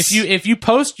 Sheets. If you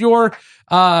post your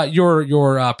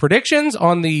predictions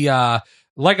on the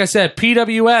like I said,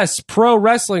 PWS Pro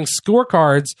Wrestling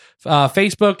Scorecards,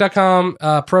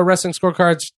 Facebook.com, Pro Wrestling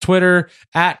Scorecards, Twitter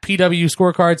at PW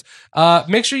Scorecards.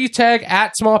 Make sure you tag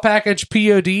at Small Package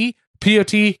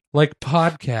POT, like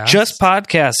podcast. Just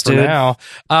podcast, for dude. now.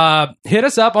 Hit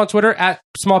us up on Twitter at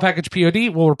Small Package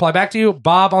POD. We'll reply back to you.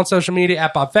 Bob on social media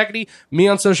at Bob Feckety. Me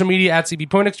on social media at CB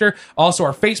Poindexter. Also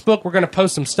our Facebook. We're going to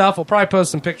post some stuff. We'll probably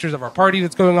post some pictures of our party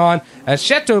that's going on at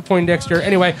Chateau Poindexter.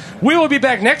 Anyway, we will be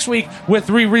back next week with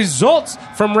 3 results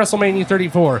from WrestleMania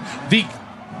 34. The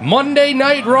Monday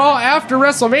Night Raw after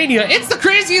WrestleMania. It's the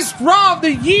craziest Raw of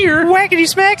the year. Whackety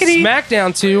smackety.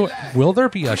 SmackDown 2. Will there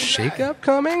be a shakeup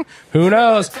coming? Who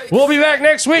knows? We'll be back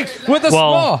next week with a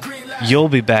small. You'll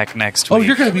be back next week. Oh,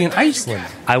 you're going to be in Iceland.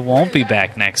 I won't be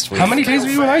back next week. How many days are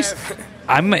you in Iceland?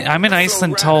 I'm in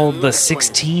Iceland till the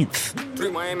 16th.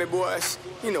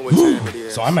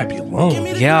 So I might be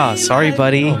alone. Yeah, sorry,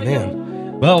 buddy. Oh,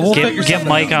 man. Well, we'll get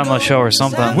Mike on the show or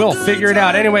something. We'll figure it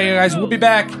out. Anyway, guys, we'll be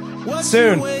back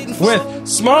soon with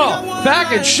Small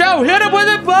Package Show. Hit it with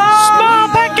it, Bob! Small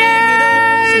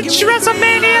Package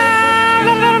WrestleMania!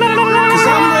 'Cause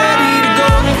I'm ready to go.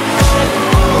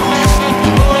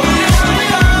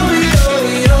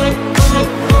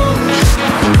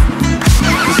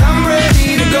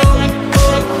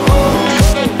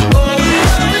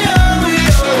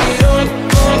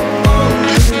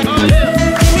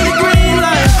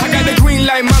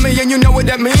 And you know what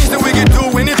that means, that we can do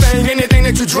anything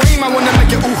that you dream. I wanna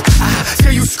make you hear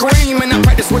you scream. And I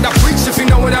practice what I preach, if you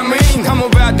know what I mean. I'm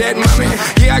about that, mommy.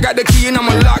 Yeah, I got the key and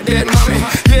I'ma lock that, mommy.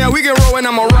 Yeah, we can roll and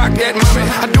I'ma rock that, mommy.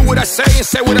 I do what I say and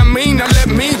say what I mean. Now let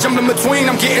me jump in between.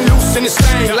 I'm getting loose in this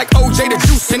thing, like OJ the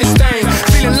juice in this thing.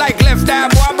 Feeling like left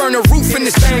eye, boy, I burn the roof in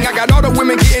this thing. I got all the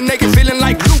women getting naked, feeling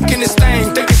like Luke in this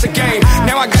thing. Think it's a game.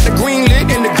 Now I got the green lit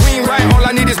and the green right. All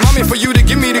I need is mommy for you to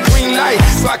give me the green light,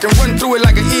 so I can run through it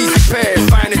like an easy pass.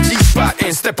 Find a G-spot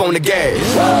and step on the gas.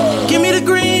 Give me the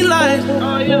green light,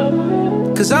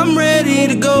 cause I'm ready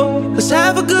to go. Let's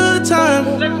have a good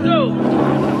time. Let's go.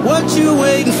 What you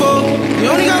waiting for? You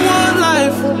only got one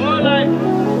life,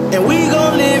 and we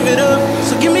gon' live it up.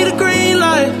 So give me the green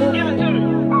light,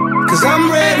 cause I'm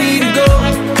ready to go.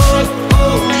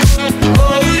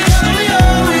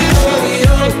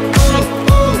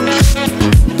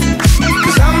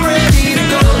 Cause I'm ready to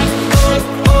go.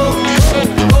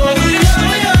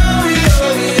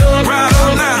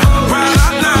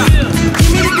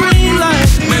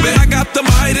 The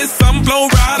Midas, some flow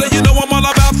rider, you know I'm all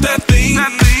about that thing.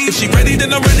 If she ready,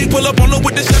 then I'm ready. Pull up on her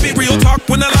with the Chevy. Real talk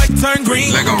when the light turn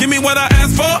green. Give me what I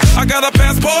asked for. I got a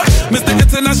passport. Mr.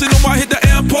 International, I hit the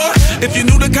airport. If you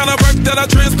knew the kind of work that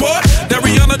I transport, that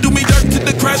Rihanna do me dirt to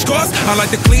the crash course. I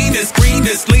like the cleanest,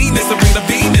 greenest, leanest, Serena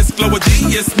Venus, flow of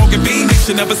genius, smoking Phoenix.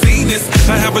 You never seen this.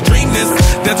 I have a dream this.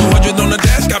 That 200 on the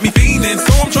dash got me fiending.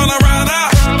 So I'm tryna ride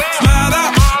out, slide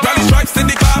out. Rally stripes,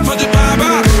 500 pounds.